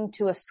ring,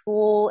 to a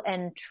school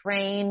and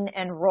train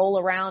and roll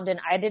around. And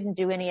I didn't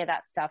do any of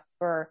that stuff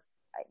for,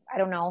 I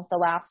don't know, the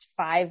last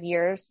 5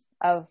 years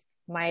of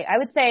I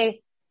would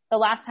say the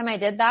last time I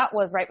did that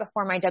was right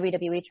before my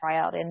WWE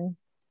tryout in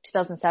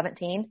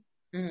 2017.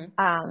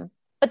 Mm-hmm.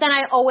 But then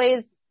I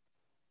always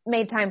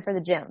made time for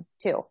the gym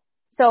too.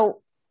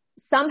 So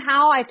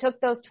somehow I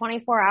took those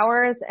 24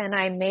 hours and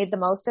I made the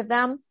most of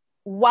them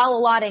while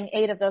allotting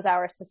 8 of those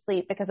hours to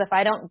sleep, because if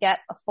I don't get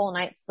a full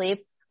night's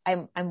sleep,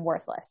 I'm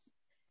worthless.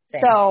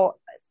 Same. So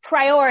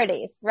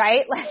priorities,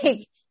 right?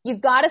 Like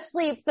you've got to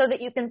sleep so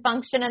that you can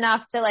function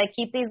enough to like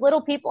keep these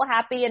little people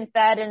happy and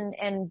fed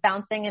and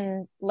bouncing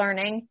and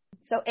learning.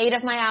 So 8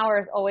 of my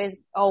hours always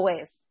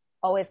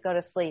go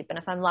to sleep. And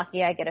if I'm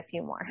lucky, I get a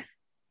few more.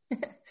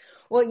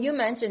 Well, you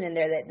mentioned in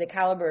there that the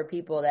caliber of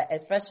people that,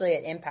 especially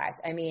at Impact,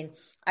 I mean,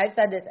 I've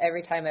said this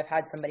every time I've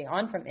had somebody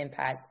on from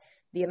Impact,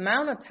 the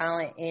amount of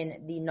talent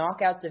in the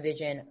Knockouts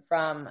division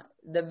from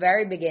the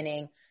very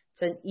beginning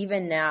to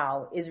even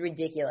now is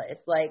ridiculous.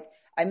 Like,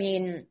 I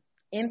mean,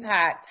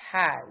 Impact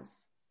has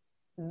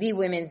the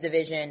women's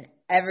division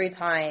every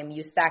time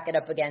you stack it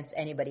up against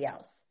anybody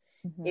else.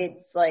 Mm-hmm.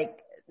 It's like,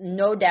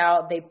 no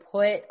doubt they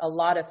put a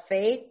lot of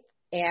faith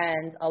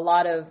and a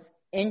lot of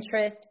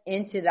interest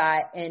into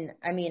that. And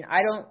I mean,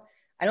 I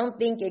don't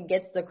think it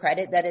gets the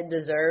credit that it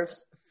deserves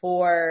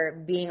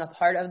for being a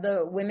part of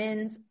the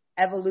women's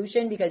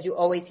evolution, because you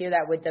always hear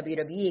that with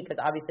WWE, because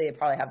obviously they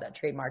probably have that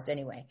trademarked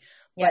anyway.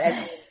 Yeah. But I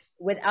mean,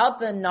 without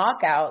the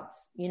Knockouts,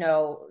 you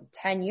know,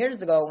 10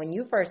 years ago when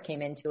you first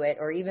came into it,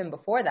 or even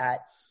before that,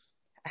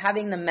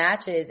 having the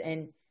matches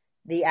and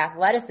the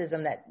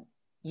athleticism that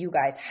you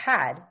guys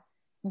had,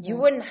 mm-hmm. you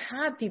wouldn't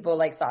have people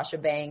like Sasha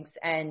Banks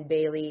and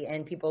Bayley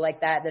and people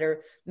like that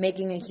are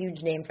making a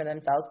huge name for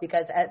themselves,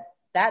 because at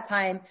that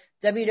time,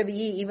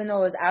 WWE, even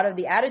though it was out of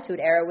the Attitude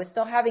Era, was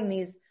still having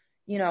these,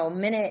 you know,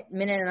 minute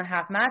and a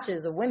half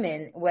matches of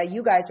women where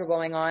you guys were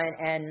going on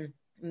and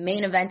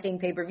main eventing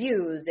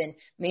pay-per-views and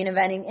main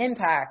eventing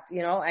Impact.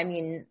 You know, I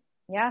mean,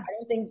 yeah, I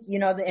don't think, you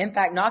know, the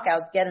Impact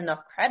Knockouts get enough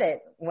credit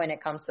when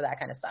it comes to that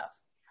kind of stuff.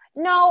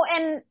 No,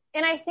 and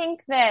I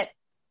think that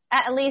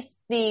at least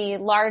the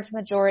large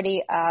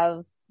majority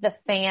of the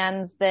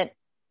fans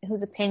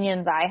whose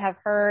opinions I have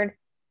heard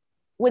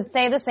would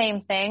say the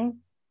same thing.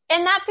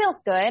 And that feels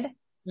good.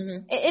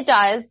 Mm-hmm. It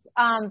does,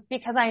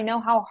 because I know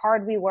how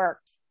hard we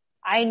worked.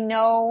 I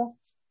know,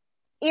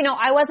 you know,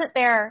 I wasn't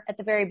there at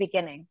the very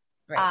beginning.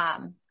 Right.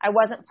 I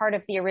wasn't part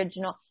of the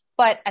original,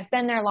 but I've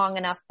been there long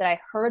enough that I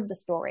heard the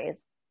stories,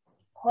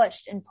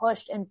 pushed and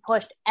pushed and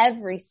pushed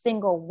every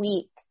single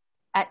week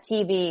at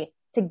TV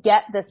to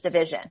get this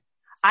division.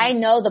 I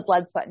know the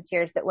blood, sweat, and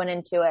tears that went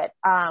into it.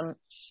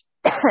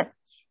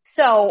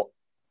 So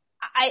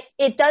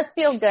it does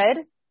feel good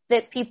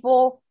that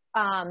people,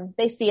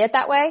 they see it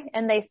that way,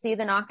 and they see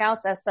the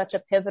Knockouts as such a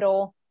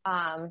pivotal,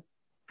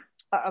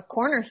 a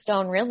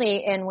cornerstone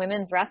really in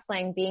women's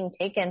wrestling, being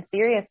taken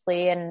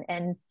seriously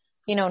and,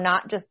 you know,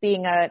 not just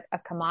being a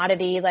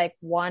commodity, like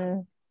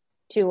one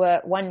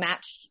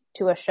match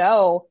to a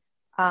show,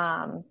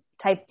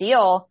 type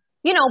deal,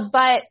 you know,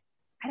 but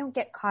I don't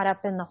get caught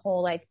up in the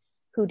whole, like,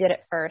 who did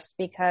it first,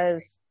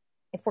 because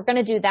if we're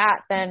going to do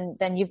that,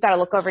 then you've got to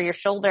look over your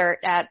shoulder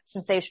at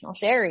Sensational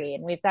Sherry,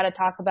 and we've got to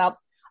talk about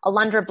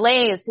Alundra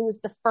Blaze, who was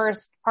the first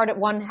part of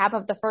one half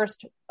of the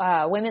first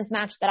women's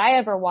match that I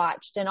ever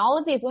watched, and all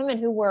of these women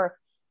who were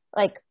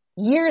like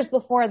years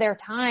before their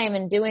time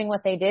and doing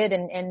what they did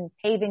and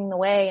paving the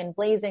way and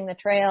blazing the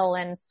trail.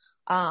 And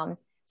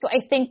so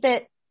I think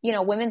that, you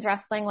know, women's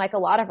wrestling, like a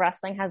lot of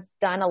wrestling, has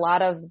done a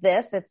lot of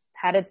this. It's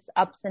had its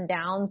ups and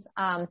downs.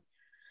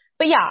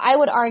 But yeah, I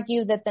would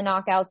argue that the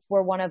Knockouts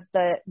were one of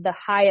the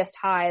highest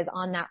highs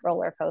on that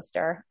roller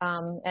coaster.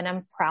 And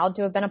I'm proud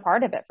to have been a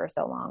part of it for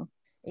so long.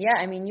 Yeah,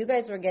 I mean, you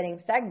guys were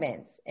getting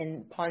segments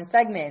upon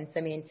segments. I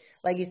mean,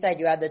 like you said,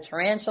 you had the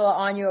tarantula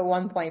on you at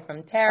one point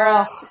from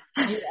Tara.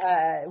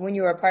 Oh. When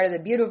you were part of the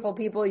Beautiful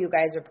People, you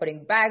guys were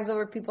putting bags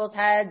over people's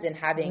heads and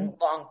having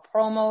mm-hmm. long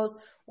promos,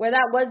 where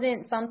that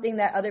wasn't something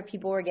that other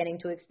people were getting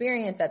to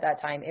experience at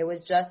that time. It was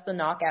just the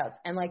Knockouts.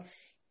 And, like,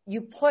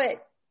 you put,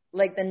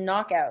 like, the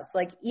Knockouts,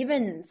 like,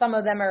 even some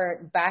of them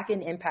are back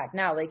in Impact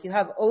now. Like, you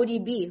have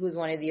ODB, who's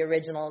one of the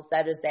originals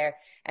that is there.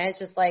 And it's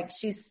just like,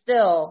 she's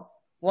still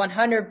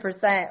 100%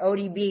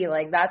 ODB.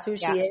 Like, that's who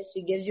she is.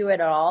 She gives you it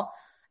all.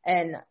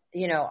 And,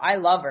 you know, I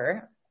love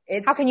her.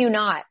 How can you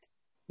not?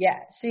 Yeah,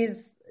 she's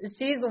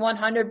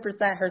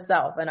 100%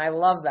 herself, and I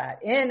love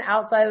that. In,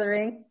 outside of the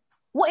ring.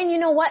 Well, and you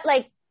know what?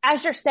 Like,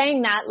 as you're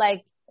saying that,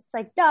 like, it's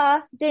like,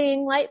 duh,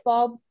 ding, light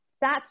bulb.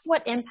 That's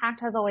what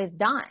Impact has always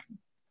done.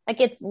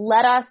 Like, it's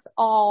let us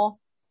all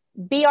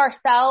be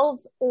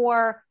ourselves,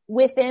 or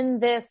within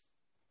this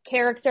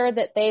character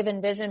that they've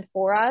envisioned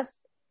for us,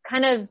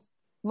 kind of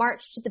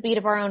march to the beat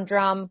of our own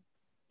drum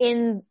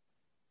in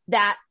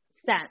that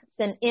sense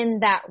and in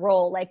that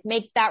role, like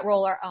make that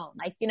role our own.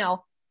 Like, you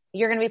know,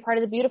 you're going to be part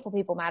of the beautiful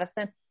people,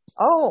 Madison.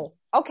 Oh,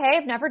 okay.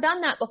 I've never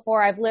done that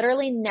before. I've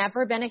literally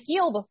never been a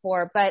heel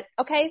before, but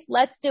okay,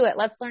 let's do it.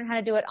 Let's learn how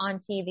to do it on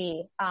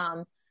TV.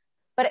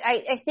 But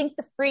I think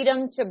the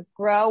freedom to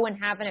grow and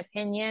have an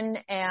opinion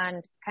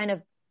and kind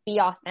of be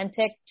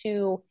authentic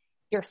to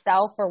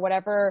yourself or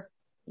whatever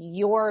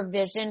your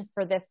vision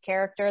for this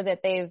character that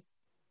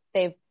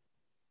they've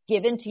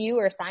given to you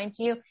or assigned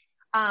to you.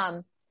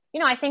 You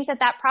know, I think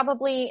that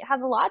probably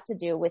has a lot to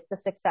do with the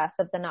success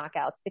of the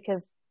Knockouts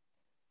because,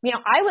 you know,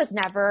 I was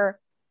never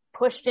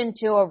pushed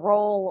into a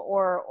role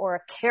or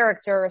a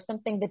character or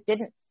something that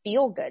didn't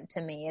feel good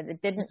to me.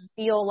 It didn't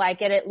feel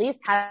like it at least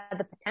had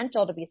the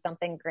potential to be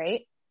something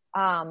great.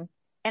 And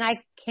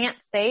I can't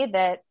say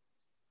that,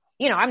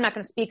 you know, I'm not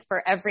going to speak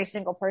for every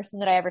single person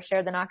that I ever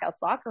shared the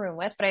Knockouts locker room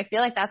with, but I feel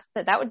like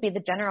that would be the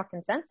general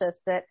consensus,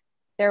 that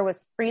there was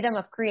freedom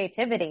of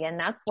creativity, and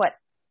that's what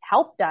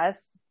helped us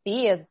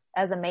be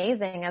as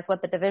amazing as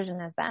what the division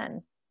has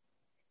been.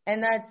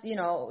 And that's, you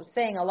know,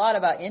 saying a lot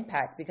about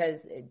Impact, because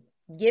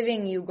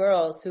giving you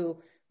girls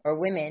or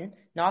women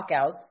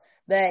knockouts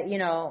that, you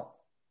know,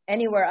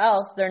 anywhere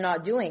else they're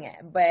not doing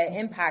it, but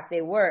Impact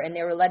they were, and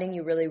they were letting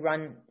you really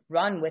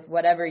run with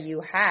whatever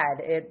you had.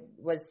 It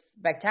was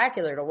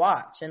spectacular to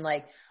watch. And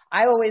like,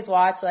 I always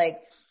watch, like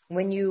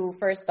when you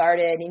first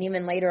started and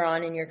even later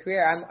on in your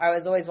career, I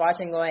was always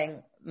watching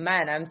going,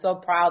 man, I'm so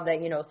proud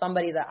that, you know,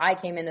 somebody that I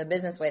came into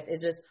business with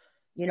is just,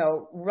 you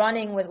know,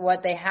 running with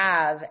what they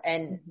have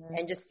and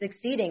just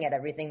succeeding at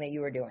everything that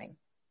you were doing.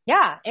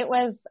 Yeah, it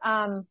was,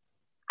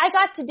 I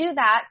got to do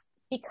that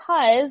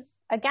because,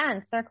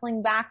 again,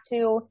 circling back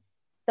to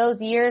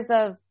those years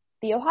of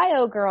the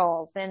Ohio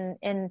girls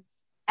and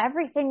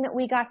everything that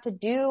we got to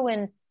do,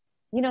 and,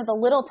 you know, the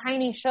little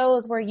tiny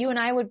shows where you and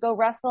I would go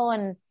wrestle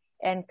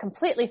and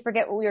completely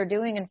forget what we were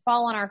doing and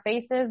fall on our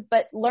faces,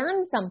 but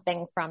learn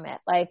something from it.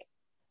 Like,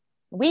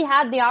 we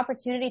had the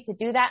opportunity to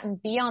do that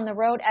and be on the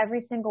road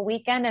every single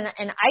weekend. And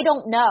I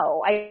don't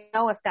know. I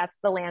don't know if that's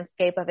the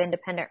landscape of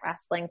independent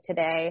wrestling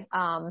today.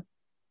 I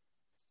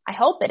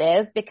hope it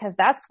is, because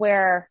that's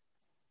where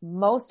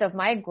most of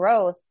my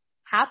growth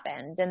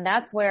happened. And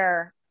that's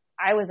where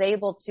I was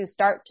able to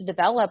start to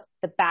develop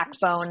the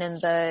backbone and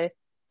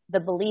the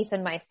belief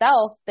in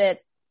myself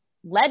that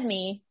led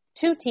me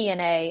to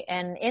TNA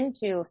and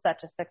into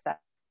such a success.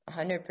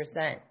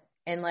 100%.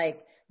 And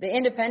like the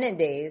independent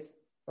days,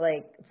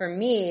 like for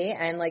me,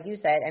 and like you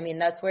said, I mean,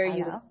 that's where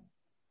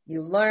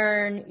you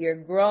learn,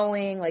 you're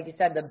growing, like you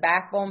said, the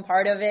backbone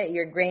part of it,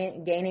 you're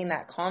gaining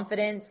that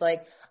confidence.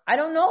 Like, I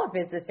don't know if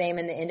it's the same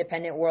in the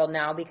independent world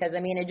now, because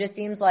I mean, it just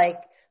seems like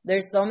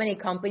there's so many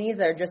companies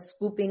that are just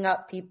scooping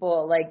up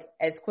people like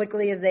as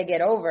quickly as they get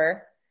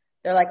over.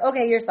 They're like,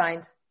 okay, you're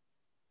signed.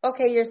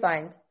 Okay, you're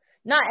signed.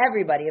 Not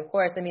everybody, of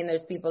course. I mean,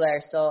 there's people that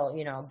are still,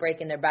 you know,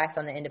 breaking their backs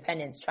on the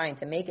independents trying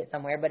to make it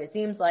somewhere, but it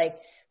seems like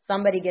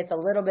somebody gets a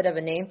little bit of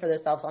a name for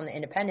themselves on the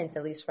independents,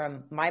 at least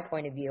from my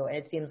point of view, and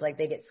it seems like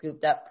they get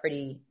scooped up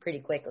pretty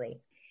quickly.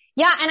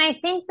 Yeah, and I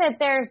think that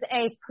there's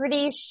a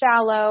pretty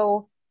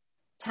shallow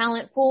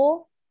talent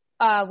pool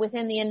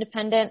within the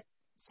independent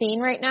scene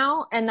right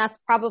now, and that's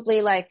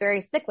probably like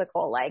very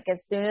cyclical. Like,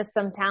 as soon as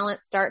some talent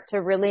start to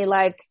really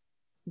like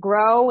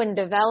grow and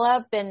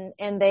develop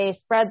and they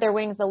spread their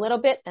wings a little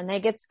bit, then they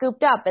get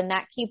scooped up, and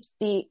that keeps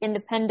the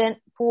independent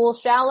pool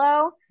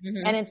shallow.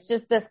 And it's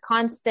just this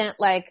constant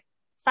like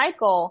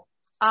cycle.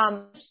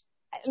 I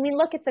mean,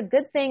 look, it's a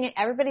good thing.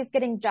 Everybody's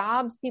getting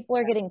jobs. People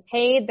are getting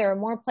paid. There are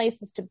more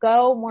places to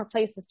go, more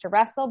places to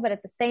wrestle. But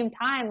at the same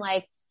time,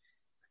 like,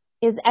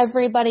 is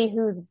everybody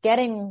who's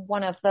getting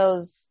one of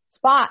those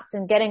spots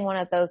and getting one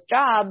of those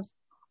jobs,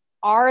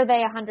 are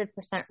they 100%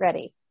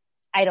 ready?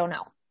 I don't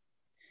know.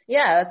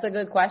 Yeah, that's a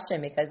good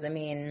question, because I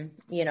mean,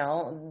 you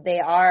know, they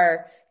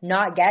are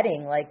not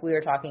getting, like we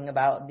were talking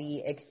about, the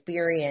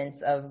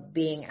experience of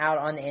being out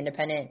on the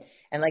independent.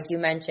 And like you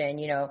mentioned,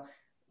 you know,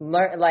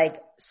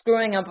 like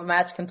screwing up a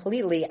match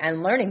completely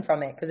and learning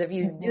from it. Because if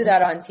you do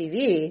that on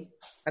TV,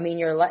 I mean,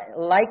 you're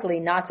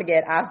likely not to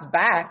get asked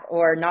back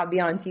or not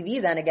be on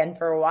TV then again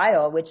for a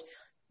while, which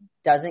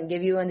doesn't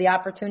give you the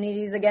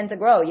opportunities again to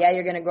grow. Yeah,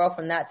 you're going to grow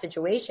from that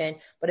situation.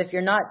 But if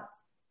you're not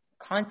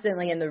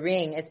constantly in the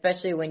ring,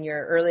 especially when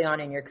you're early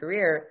on in your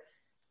career,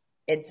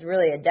 it's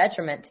really a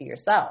detriment to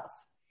yourself.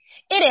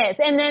 It is.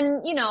 And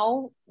then, you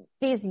know,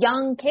 these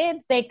young kids,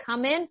 they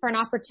come in for an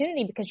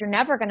opportunity because you're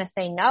never going to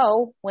say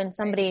no when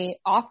somebody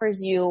offers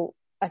you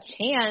a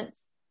chance,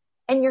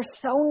 and you're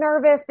so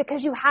nervous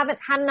because you haven't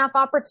had enough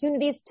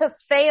opportunities to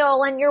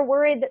fail, and you're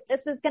worried that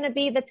this is going to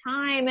be the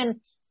time. And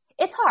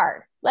it's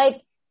hard.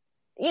 Like,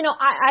 you know,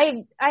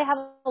 I have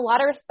a lot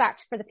of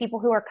respect for the people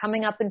who are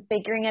coming up and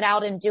figuring it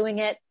out and doing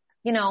it,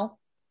 you know,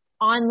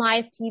 on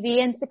live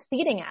TV and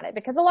succeeding at it,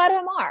 because a lot of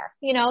them are,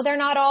 you know, they're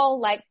not all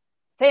like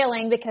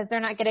failing because they're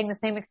not getting the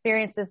same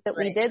experiences that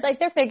we did. Like,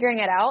 they're figuring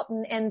it out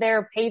and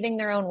they're paving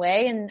their own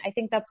way. And I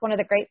think that's one of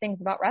the great things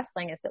about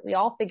wrestling, is that we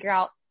all figure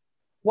out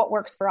what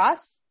works for us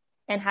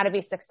and how to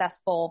be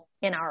successful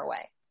in our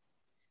way.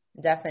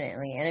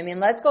 Definitely. And I mean,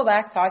 let's go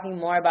back talking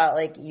more about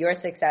like your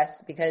success,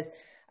 because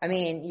I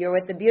mean, you're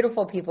with the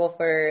beautiful people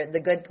for the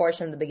good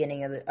portion of the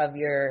beginning of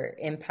your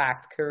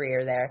Impact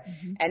career there.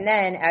 Mm-hmm. And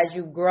then as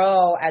you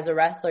grow as a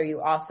wrestler, you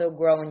also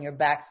grow in your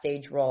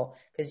backstage role,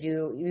 because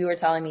you were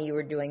telling me you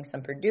were doing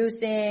some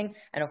producing.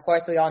 And of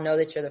course, we all know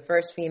that you're the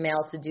first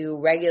female to do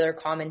regular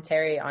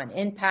commentary on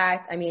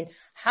Impact. I mean,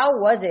 how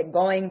was it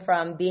going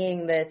from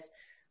being this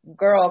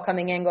girl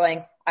coming in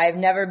going, I've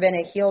never been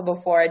a heel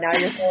before, now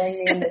you're throwing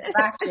me in this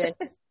faction,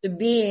 to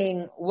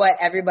being what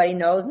everybody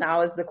knows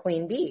now as the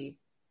Queen Bee?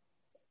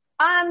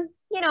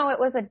 It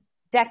was a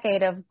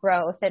decade of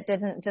growth. It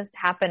didn't just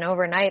happen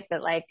overnight,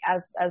 but like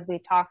as we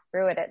talk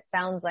through it, it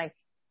sounds like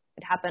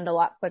it happened a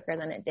lot quicker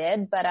than it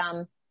did. But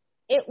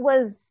it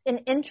was an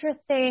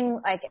interesting,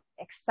 like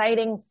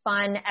exciting,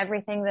 fun,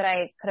 everything that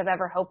I could have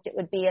ever hoped it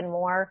would be and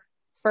more.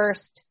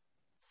 First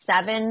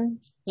 7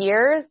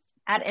 years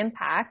at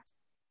Impact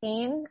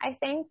team, I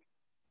think,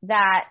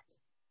 that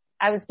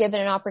I was given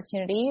an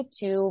opportunity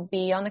to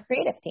be on the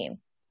creative team.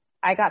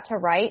 I got to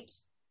write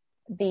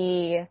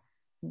the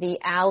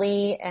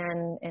Allie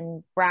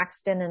and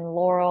Braxton and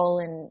Laurel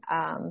and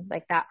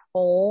like that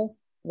whole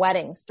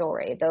wedding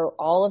story,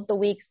 all of the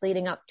weeks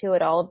leading up to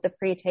it, all of the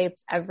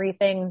pre-tapes,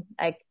 everything,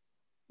 like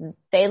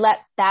they let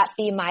that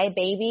be my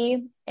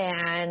baby,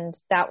 and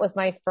that was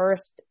my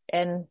first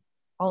and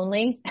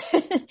only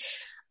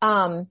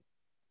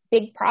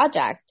big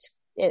project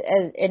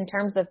in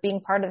terms of being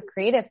part of the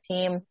creative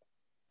team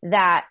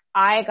that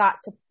I got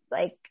to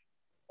like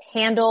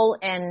handle.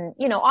 And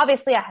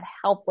obviously I had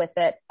help with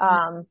it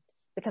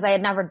because I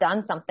had never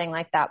done something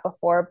like that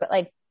before, but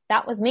like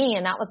that was me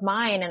and that was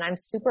mine, and I'm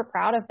super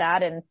proud of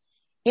that. And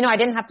I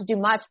didn't have to do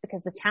much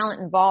because the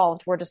talent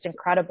involved were just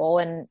incredible,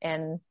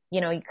 and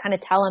you kind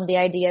of tell them the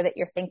idea that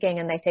you're thinking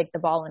and they take the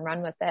ball and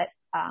run with it.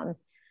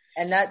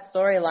 And that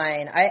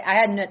storyline,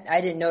 I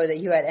didn't know that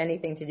you had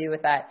anything to do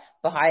with that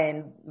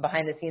behind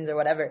the scenes or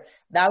whatever.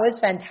 That was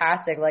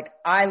fantastic. Like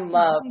I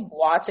loved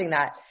watching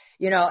that,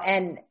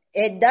 and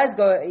it does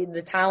go,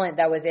 the talent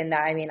that was in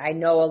that. I mean, I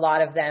know a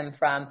lot of them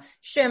from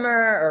Shimmer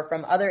or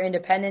from other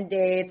independent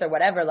dates or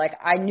whatever. Like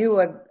I knew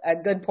a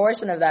good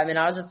portion of them, and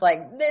I was just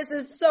like, this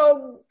is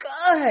so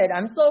good.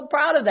 I'm so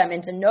proud of them.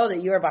 And to know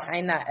that you were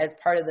behind that as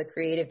part of the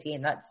creative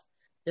team, that's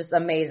just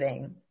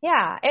amazing.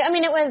 Yeah. I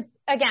mean, it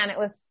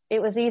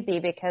was easy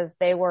because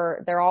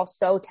they're all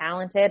so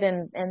talented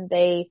and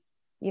they,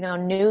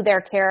 knew their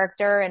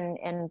character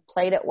and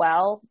played it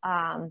well.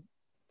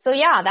 So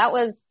yeah,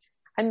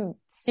 I'm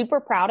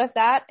super proud of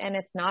that. And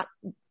it's not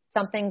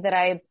something that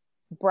I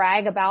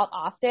brag about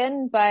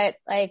often, but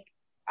like,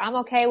 I'm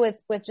okay with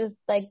just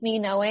like me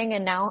knowing,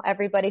 and now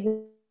everybody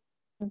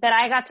that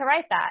I got to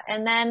write that.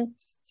 And then,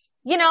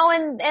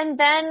 and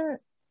then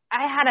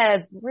I had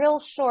a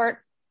real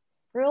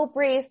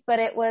brief, but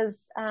it was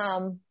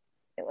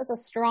a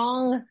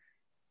strong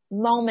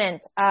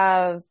moment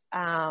of,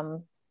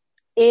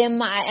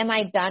 am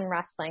I done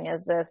wrestling?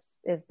 Is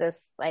this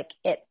like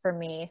it for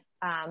me?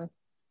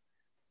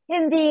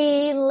 In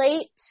the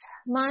late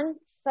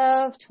months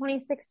of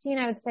 2016,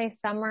 I would say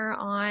summer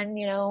on,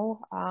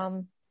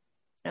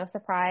 no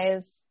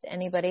surprise to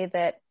anybody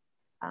that,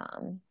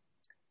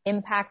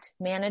 Impact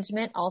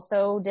Management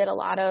also did a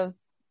lot of,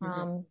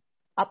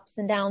 ups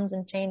and downs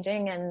and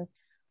changing, and,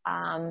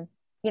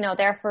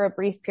 there for a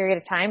brief period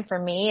of time for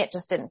me, it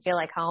just didn't feel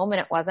like home and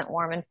it wasn't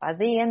warm and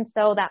fuzzy. And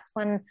so that's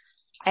when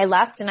I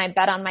left and I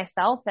bet on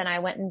myself and I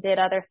went and did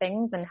other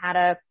things and had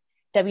a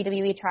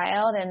WWE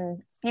tryout,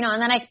 and,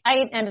 and then I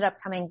ended up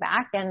coming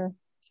back, and,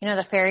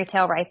 the fairy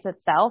tale writes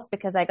itself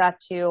because I got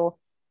to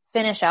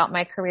finish out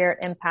my career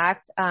at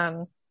Impact,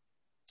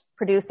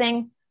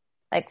 producing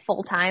like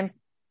full-time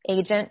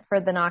agent for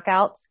the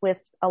Knockouts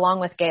along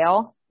with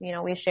Gail.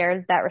 We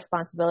shared that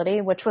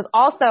responsibility, which was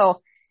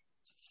also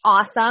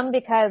awesome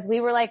because we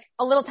were like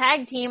a little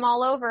tag team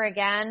all over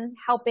again,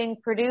 helping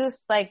produce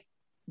like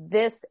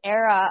this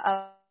era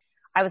of,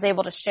 I was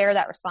able to share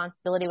that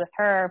responsibility with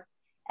her,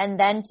 and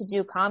then to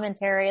do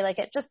commentary. Like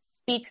it just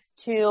speaks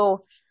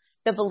to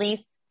the belief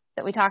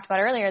that we talked about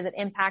earlier that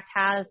Impact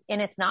has in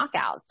its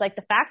knockouts. Like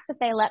the fact that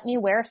they let me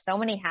wear so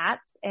many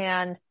hats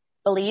and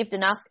believed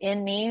enough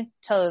in me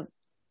to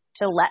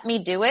let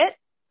me do it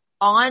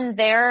on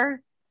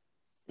their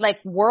like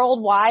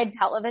worldwide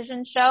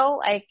television show.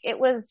 Like it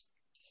was,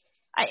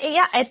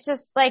 it's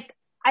just like,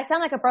 I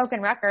sound like a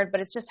broken record, but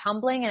it's just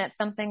humbling. And it's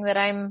something that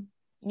I'm,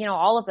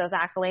 all of those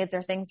accolades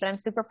are things that I'm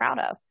super proud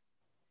of.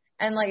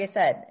 And like I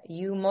said,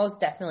 you most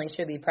definitely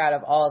should be proud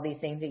of all of these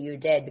things that you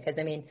did, because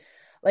I mean,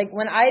 like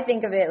when I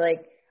think of it,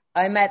 like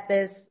I met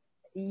this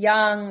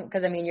young,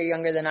 because I mean, you're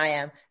younger than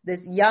I am, this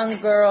young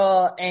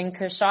girl in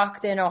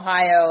Coshocton,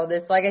 Ohio.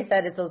 This, like I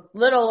said, it's a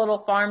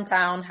little farm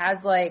town, has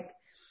like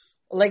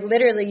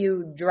literally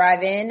you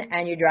drive in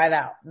and you drive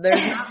out.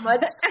 There's not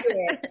much to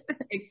it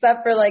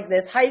except for like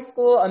this high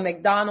school, a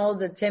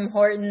McDonald's, a Tim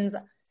Hortons,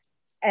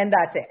 and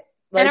that's it.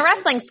 Like, and a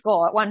wrestling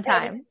school at one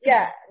time.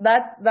 Yeah,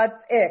 that's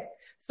it.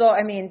 So,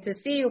 I mean, to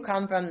see you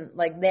come from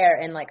like there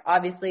and like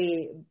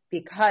obviously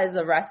because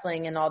of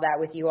wrestling and all that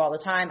with you all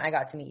the time, I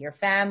got to meet your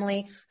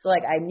family. So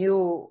like I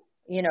knew,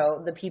 you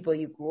know, the people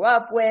you grew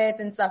up with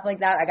and stuff like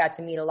that. I got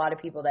to meet a lot of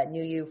people that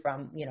knew you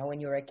from, you know, when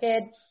you were a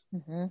kid.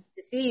 Mm-hmm.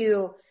 To see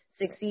you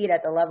succeed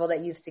at the level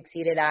that you've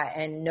succeeded at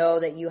and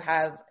know that you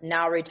have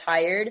now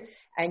retired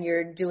and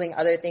you're doing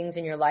other things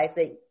in your life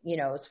that, you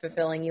know, is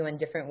fulfilling you in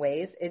different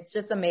ways. It's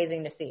just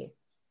amazing to see.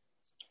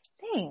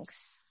 Thanks.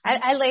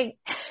 I like,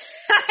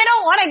 I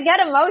don't want to get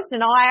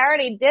emotional. I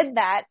already did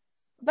that.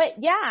 But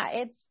yeah,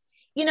 it's,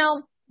 you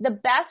know, the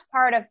best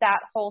part of that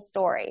whole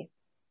story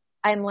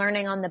I'm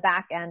learning on the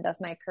back end of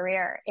my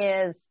career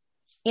is,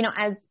 you know,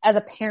 as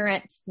a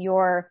parent,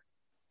 you're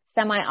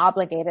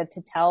semi-obligated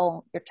to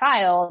tell your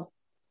child,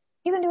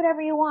 you can do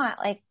whatever you want,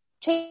 like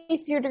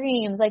chase your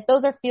dreams. Like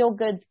those are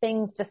feel-good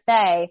things to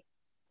say,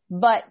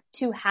 but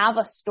to have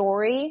a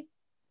story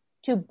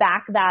to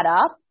back that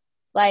up,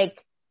 like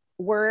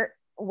we're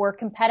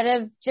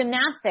competitive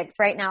gymnastics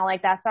right now.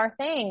 Like that's our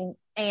thing.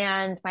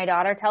 And my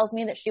daughter tells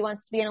me that she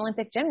wants to be an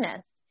Olympic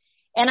gymnast.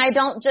 And I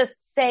don't just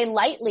say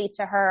lightly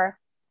to her,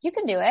 you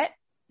can do it,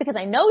 because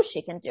I know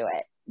she can do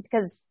it,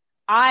 because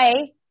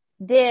I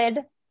did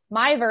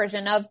my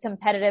version of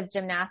competitive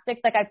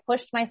gymnastics. Like I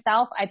pushed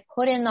myself, I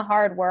put in the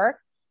hard work.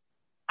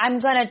 I'm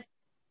going to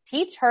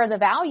teach her the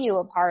value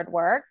of hard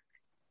work,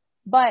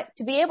 but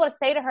to be able to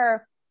say to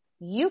her,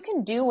 you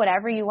can do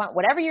whatever you want,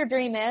 whatever your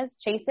dream is,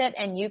 chase it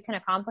and you can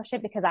accomplish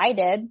it because I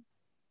did.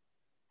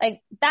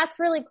 Like that's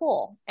really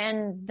cool.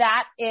 And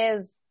that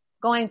is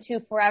going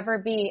to forever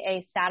be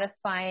a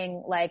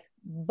satisfying like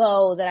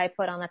bow that I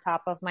put on the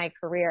top of my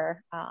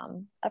career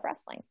of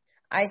wrestling.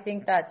 I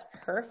think that's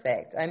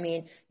perfect. I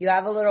mean, you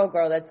have a little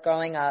girl that's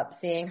growing up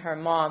seeing her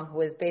mom, who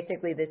was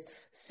basically this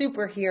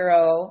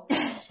superhero,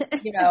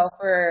 you know,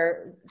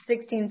 for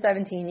 16,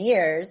 17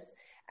 years.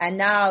 And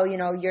now, you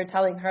know, you're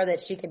telling her that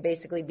she could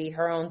basically be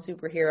her own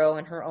superhero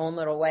in her own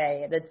little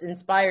way. That's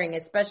inspiring,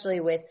 especially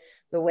with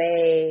the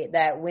way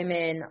that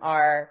women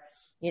are,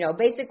 you know,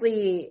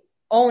 basically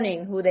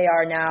owning who they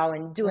are now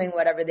and doing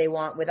whatever they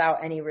want without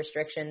any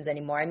restrictions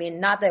anymore. I mean,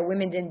 not that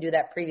women didn't do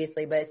that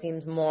previously, but it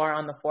seems more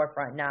on the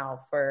forefront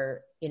now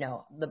for, you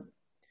know, the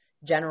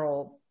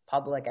general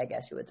public, I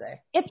guess you would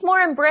say. It's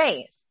more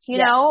embraced, you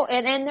know,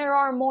 and there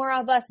are more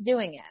of us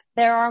doing it.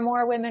 There are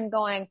more women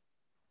going,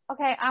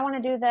 okay, I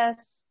want to do this.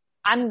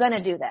 I'm going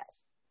to do this,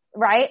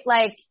 right?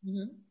 Like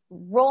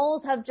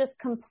roles have just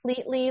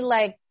completely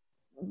like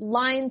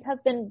lines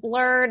have been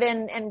blurred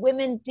and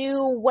women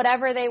do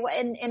whatever they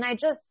want. And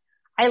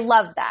I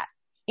love that.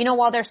 You know,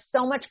 while there's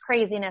so much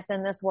craziness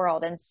in this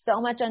world and so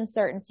much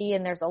uncertainty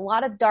and there's a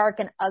lot of dark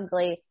and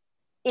ugly,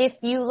 if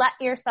you let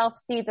yourself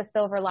see the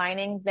silver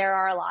linings, there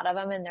are a lot of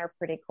them and they're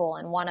pretty cool.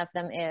 And one of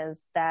them is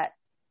that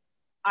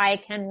I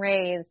can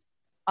raise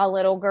a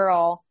little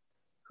girl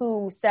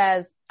who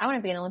says, I want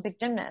to be an Olympic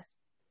gymnast.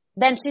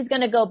 Then she's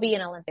going to go be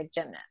an Olympic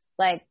gymnast.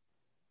 Like,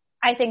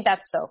 I think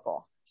that's so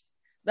cool.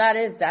 That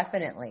is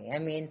definitely. I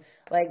mean,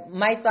 like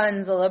my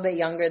son's a little bit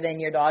younger than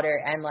your daughter,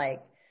 and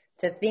like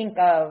to think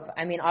of,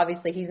 I mean,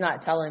 obviously he's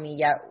not telling me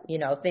yet, you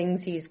know,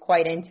 things he's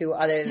quite into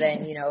other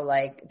than, you know,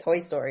 like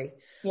Toy Story.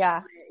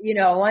 Yeah. You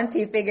know, once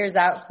he figures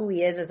out who he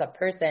is as a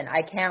person,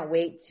 I can't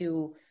wait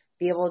to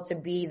be able to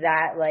be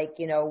that, like,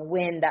 you know,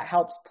 wind that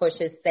helps push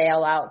his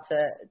sail out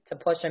to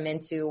push him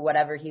into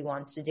whatever he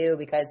wants to do.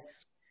 Because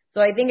so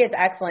I think it's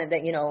excellent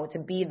that, you know, to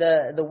be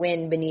the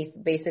wind beneath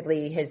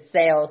basically his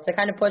sails to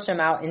kind of push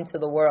him out into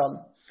the world.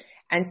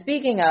 And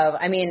speaking of,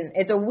 I mean,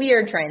 it's a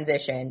weird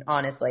transition,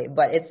 honestly,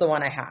 but it's the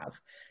one I have.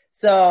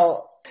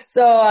 So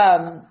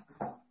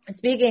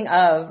speaking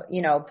of,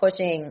 you know,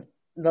 pushing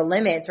the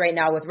limits right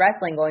now with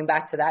wrestling, going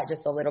back to that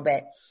just a little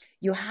bit,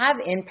 you have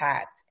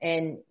Impact,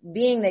 and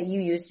being that you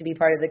used to be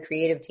part of the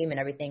creative team and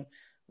everything,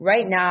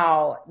 right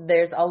now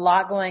there's a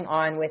lot going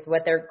on with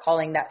what they're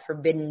calling that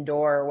forbidden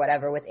door or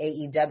whatever with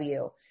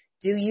AEW.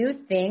 Do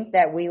you think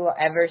that we will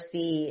ever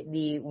see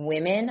the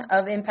women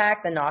of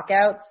Impact, the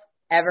Knockouts,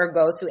 ever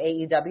go to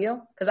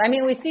AEW? Because, I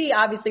mean, we see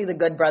obviously the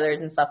Good Brothers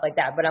and stuff like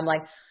that, but I'm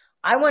like,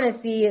 I want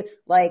to see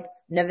like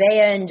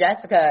Nevaeh and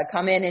Jessica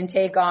come in and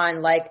take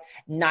on like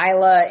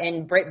Nyla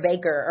and Britt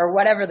Baker or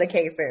whatever the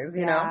case is,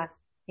 you know?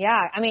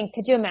 Yeah. I mean,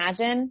 could you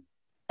imagine?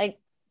 Like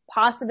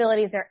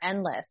possibilities are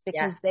endless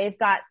because they've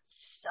got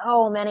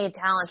so many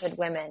talented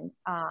women.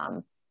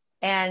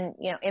 And,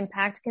 you know,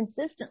 Impact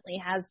consistently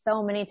has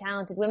so many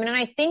talented women. And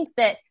I think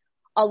that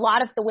a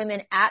lot of the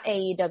women at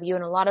AEW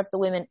and a lot of the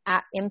women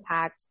at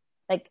Impact,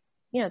 like,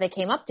 you know, they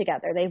came up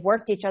together. They've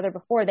worked each other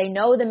before. They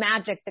know the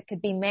magic that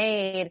could be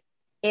made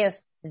if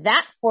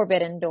that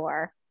forbidden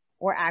door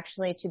were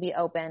actually to be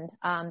opened.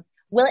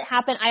 Will it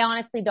happen? I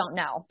honestly don't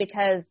know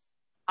because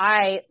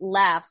I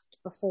left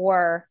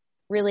before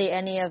really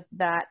any of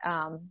that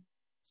stuff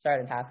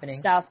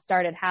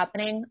started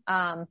happening.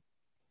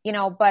 You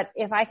know, but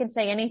if I can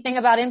say anything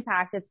about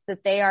Impact, it's that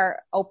they are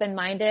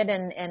open-minded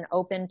and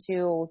open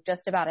to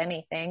just about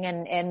anything.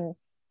 And,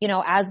 you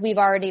know, as we've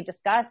already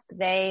discussed,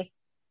 they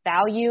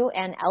value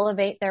and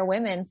elevate their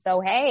women.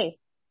 So, hey,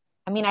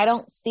 I mean, I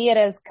don't see it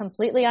as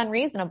completely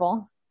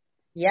unreasonable.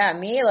 Yeah,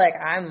 me, like,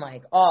 I'm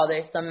like, oh,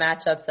 there's some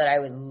matchups that I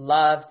would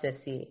love to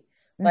see.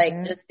 Like,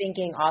 just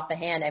thinking off the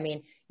hand, I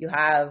mean, you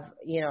have,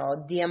 you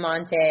know,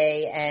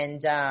 Diamante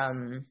and,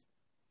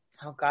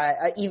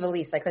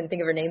 Ivelisse. I couldn't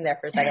think of her name there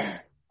for a second.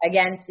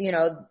 Against, you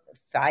know,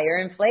 Fire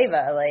and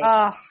Flava. Like,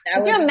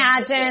 could you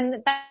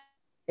imagine that?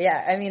 Yeah,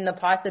 I mean, the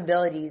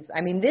possibilities.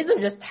 I mean, these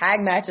are just tag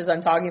matches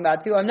I'm talking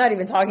about, too. I'm not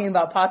even talking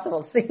about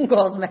possible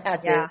singles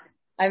matches. Yeah.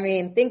 I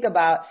mean, think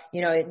about,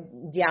 you know,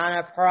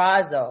 Diana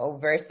Purrazzo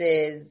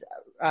versus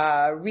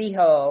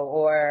Riho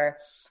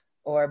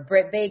or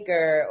Britt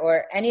Baker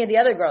or any of the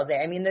other girls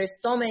there. I mean, there's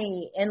so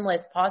many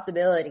endless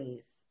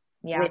possibilities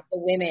with the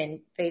women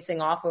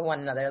facing off with one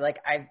another. Like,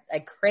 I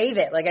crave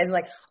it. Like, I'm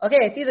like, okay,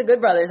 I see the Good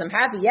Brothers. I'm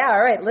happy. Yeah,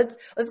 all right, let's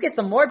get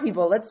some more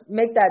people. Let's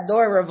make that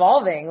door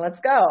revolving. Let's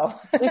go.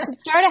 We should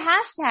start a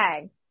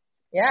hashtag.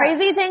 Yeah.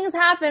 Crazy things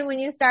happen when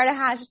you start a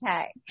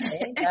hashtag.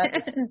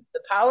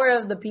 The power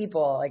of the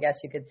people, I guess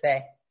you could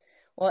say.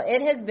 Well,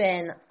 it has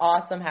been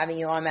awesome having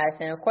you on,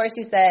 Madison. Of course,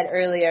 you said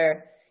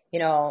earlier, you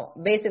know,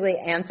 basically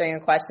answering a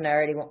question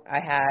I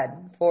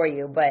had for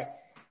you, but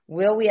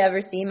will we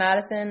ever see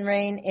Madison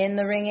Rayne in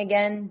the ring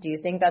again? Do you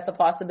think that's a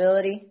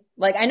possibility?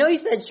 Like, I know you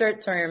said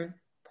short term,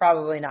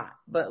 probably not,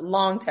 but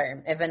long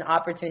term, if an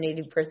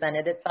opportunity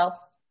presented itself?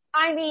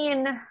 I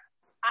mean,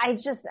 I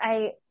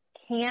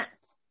can't,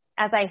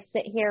 as I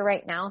sit here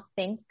right now,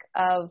 think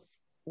of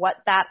what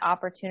that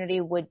opportunity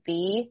would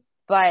be.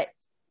 But,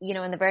 you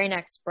know, in the very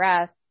next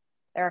breath,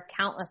 there are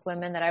countless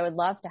women that I would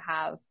love to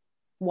have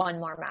one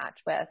more match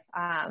with.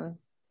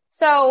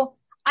 So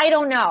I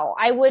don't know.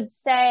 I would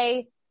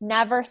say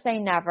never say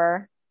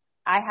never.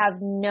 I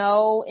have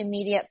no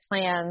immediate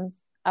plans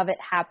of it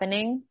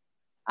happening.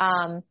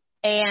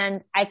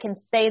 And I can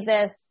say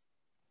this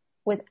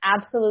with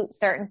absolute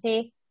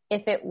certainty.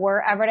 If it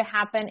were ever to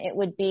happen, it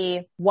would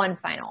be one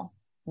final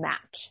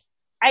match.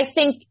 I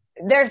think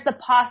there's the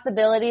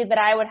possibility that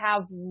I would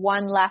have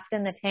one left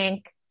in the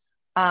tank,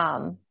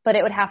 but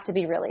it would have to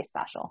be really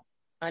special.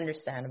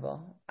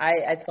 Understandable.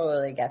 I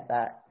totally get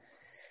that.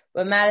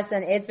 But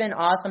Madison, it's been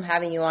awesome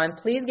having you on.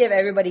 Please give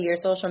everybody your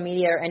social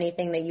media or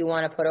anything that you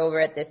want to put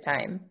over at this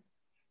time.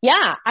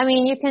 Yeah, I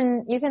mean, you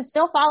can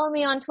still follow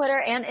me on Twitter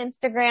and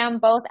Instagram,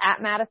 both at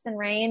Madison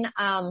Rayne.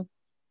 I'm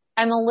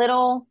a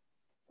little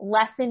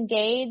less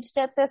engaged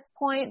at this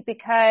point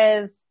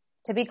because,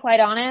 to be quite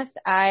honest,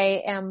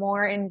 I am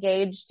more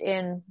engaged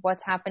in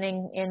what's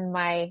happening in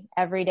my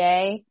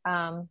everyday,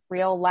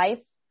 real life.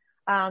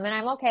 And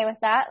I'm okay with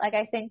that. Like,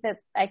 I think that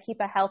I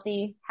keep a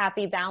healthy,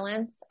 happy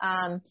balance.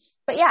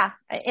 But yeah,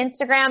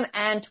 Instagram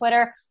and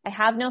Twitter. I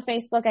have no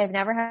Facebook. I've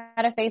never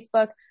had a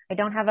Facebook. I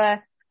don't have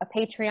a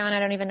Patreon. I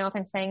don't even know if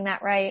I'm saying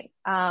that right.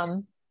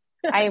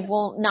 I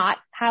will not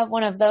have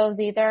one of those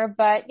either.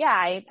 But yeah,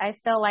 I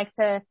still like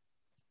to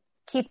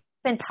keep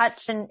in touch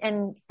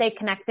and stay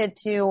connected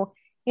to,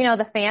 you know,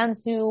 the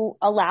fans who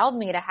allowed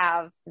me to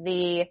have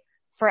the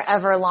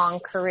forever long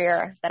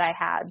career that I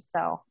had.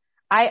 So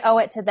I owe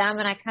it to them,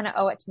 and I kind of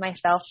owe it to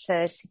myself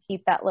to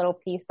keep that little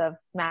piece of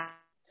magic.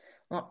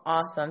 Well,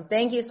 awesome.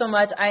 Thank you so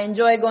much. I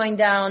enjoy going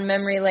down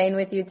memory lane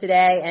with you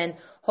today, and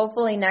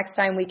hopefully next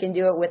time we can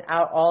do it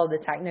without all the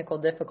technical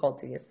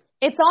difficulties.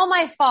 It's all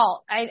my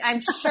fault.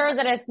 I'm sure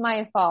that it's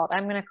my fault.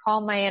 I'm going to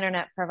call my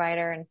internet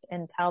provider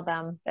and tell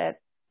them that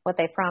what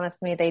they promised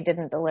me they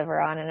didn't deliver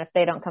on, and if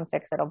they don't come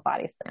fix it, I'll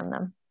body slam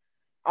them.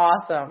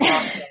 Awesome.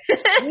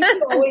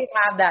 You always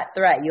have that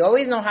threat. You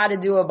always know how to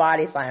do a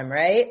body slam,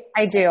 right?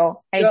 I do.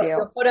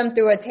 You'll put them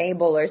through a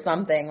table or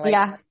something. Like,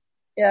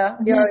 yeah.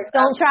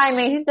 Don't try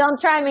me. Don't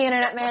try me,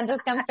 internet man.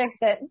 Just come fix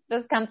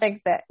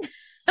it.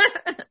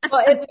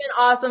 Well, it's been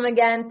awesome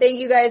again. Thank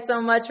you guys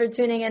so much for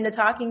tuning in to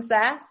Talking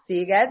Sass. See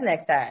you guys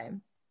next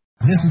time.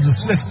 This is the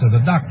Slickster,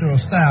 the Doctor of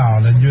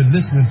Style, and you're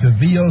listening to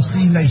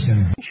VOC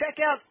Nation. Check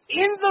out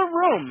In the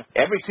Room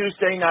every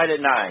Tuesday night at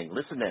 9.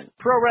 Listen in.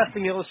 Pro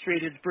Wrestling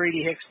Illustrated's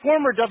Brady Hicks,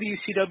 former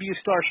WCW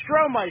star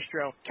Stro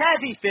Maestro,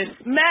 Kazzy Fitz,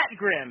 Matt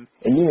Grimm.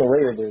 And you and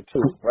Ray are there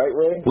too, right,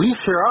 Ray? We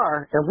sure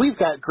are, and we've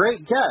got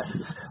great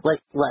guests like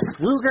Lex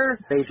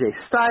Luger, AJ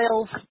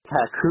Styles,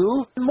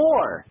 Haku, and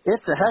more.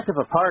 It's a heck of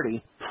a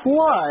party.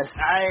 Plus,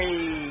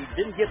 I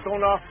didn't get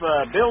thrown off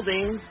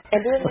buildings. And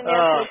didn't get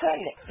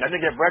pregnant. I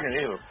didn't get pregnant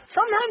either.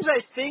 Sometimes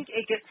I think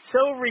it gets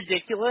so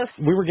ridiculous.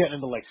 We were getting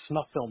into like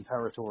snuff film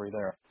territory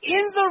there.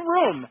 In the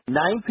Room.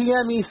 9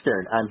 p.m.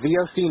 Eastern on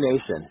VOC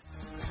Nation.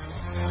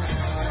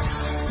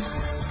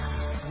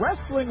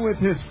 Wrestling with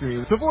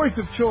History, the voice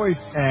of choice,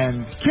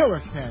 and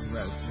Killer Ken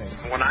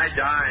Resnick. When I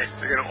die,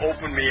 they're going to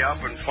open me up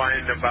and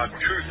find about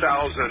 2,000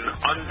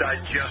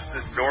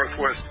 undigested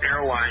Northwest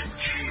Airlines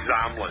cheese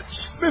omelets.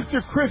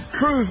 Mr. Chris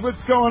Cruz,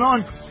 what's going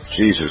on?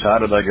 Jesus, how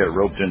did I get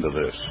roped into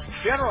this?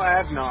 General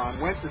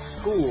Adnan went to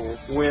school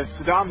with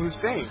Saddam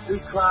Hussein. He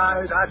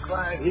cried, I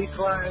cried, he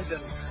cried,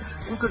 and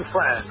and good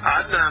friends.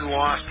 Adnan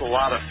lost a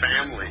lot of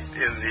family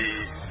in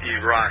the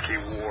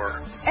Iraqi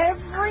war.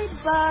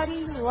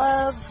 Everybody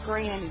loves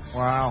Granny.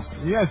 Wow.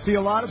 Yeah, see,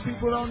 a lot of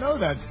people don't know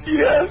that.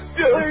 Yes,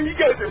 Diller, you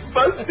guys are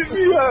busting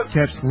me up.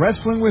 Catch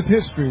Wrestling with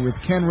History with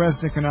Ken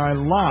Resnick and I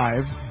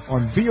live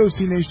on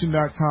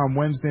VOCNation.com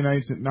Wednesday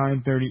nights at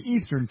 9:30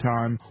 Eastern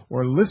Time,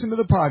 or listen to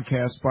the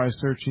podcast by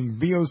searching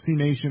VOC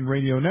Nation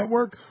Radio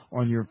Network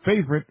on your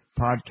favorite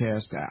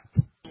podcast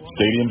app.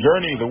 Stadium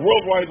Journey, the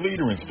worldwide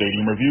leader in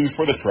stadium reviews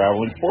for the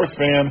traveling sports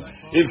fan,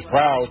 is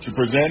proud to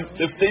present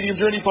the Stadium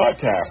Journey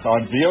podcast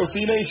on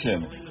VOC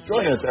Nation.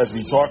 Join us as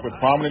we talk with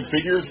prominent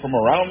figures from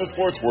around the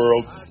sports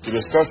world to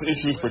discuss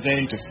issues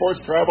pertaining to sports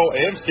travel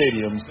and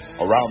stadiums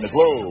around the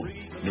globe.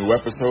 New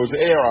episodes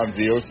air on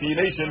VOC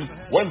Nation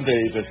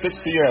Wednesdays at 6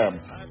 p.m.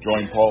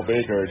 Join Paul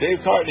Baker, Dave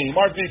Cotney,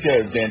 Mark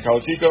Viquez, Dan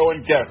Calachico,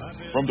 and guests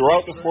from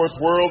throughout the sports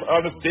world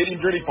on the Stadium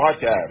Journey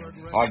podcast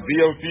on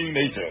VOC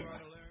Nation.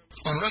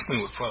 On Wrestling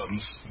with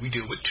Problems, we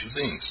deal with two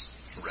things,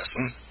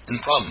 wrestling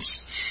and problems.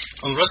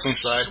 On the wrestling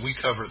side, we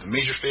cover the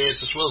major feds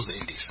as well as the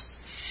indies.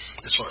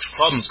 As far as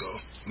problems go,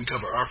 we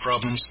cover our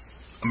problems,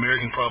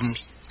 American problems,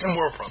 and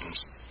world problems.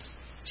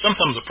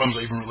 Sometimes the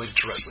problems are even related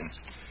to wrestling.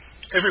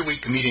 Every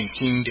week, comedian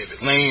King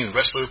David Lane and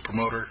wrestler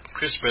promoter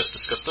Chris Best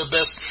discuss the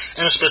best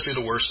and especially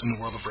the worst in the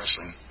world of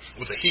wrestling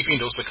with a heaping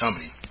dose of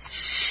comedy.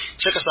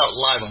 Check us out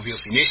live on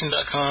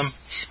VOCNation.com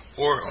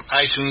or on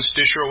iTunes,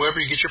 Stitcher, or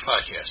wherever you get your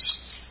podcasts.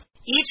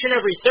 Each and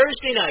every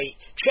Thursday night,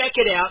 check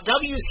it out.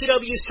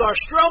 WCW star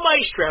Stro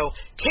Maestro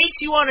takes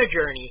you on a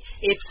journey.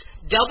 It's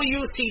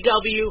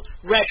WCW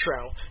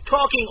Retro.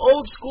 Talking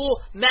old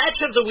school match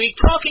of the week,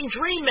 talking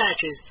dream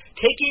matches,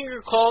 taking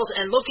your calls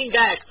and looking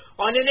back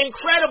on an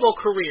incredible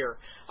career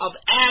of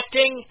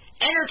acting,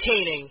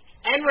 entertaining,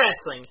 and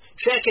wrestling.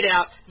 Check it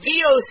out.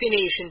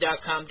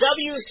 VOCNation.com.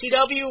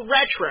 WCW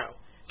Retro.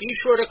 Be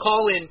sure to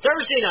call in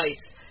Thursday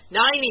nights,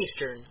 9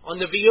 Eastern, on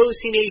the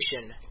VOC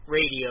Nation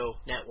Radio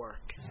Network.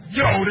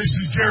 Yo, this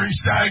is Jerry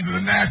Steins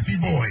of the Nasty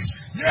Boys.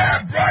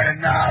 Yeah,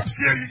 Brian Knobs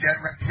here. You get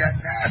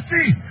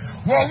nasty?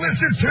 Well,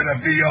 listen to the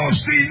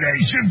VOC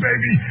Nation,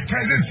 baby,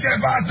 because it's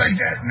about to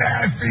get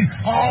nasty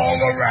all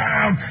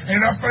around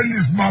and up in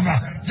this mother.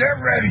 Get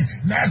ready.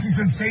 Nasty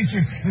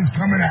Sensation is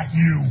coming at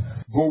you.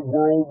 The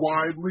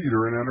worldwide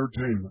leader in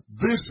entertainment.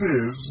 This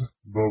is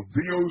the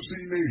VOC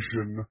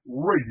Nation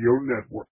Radio Network.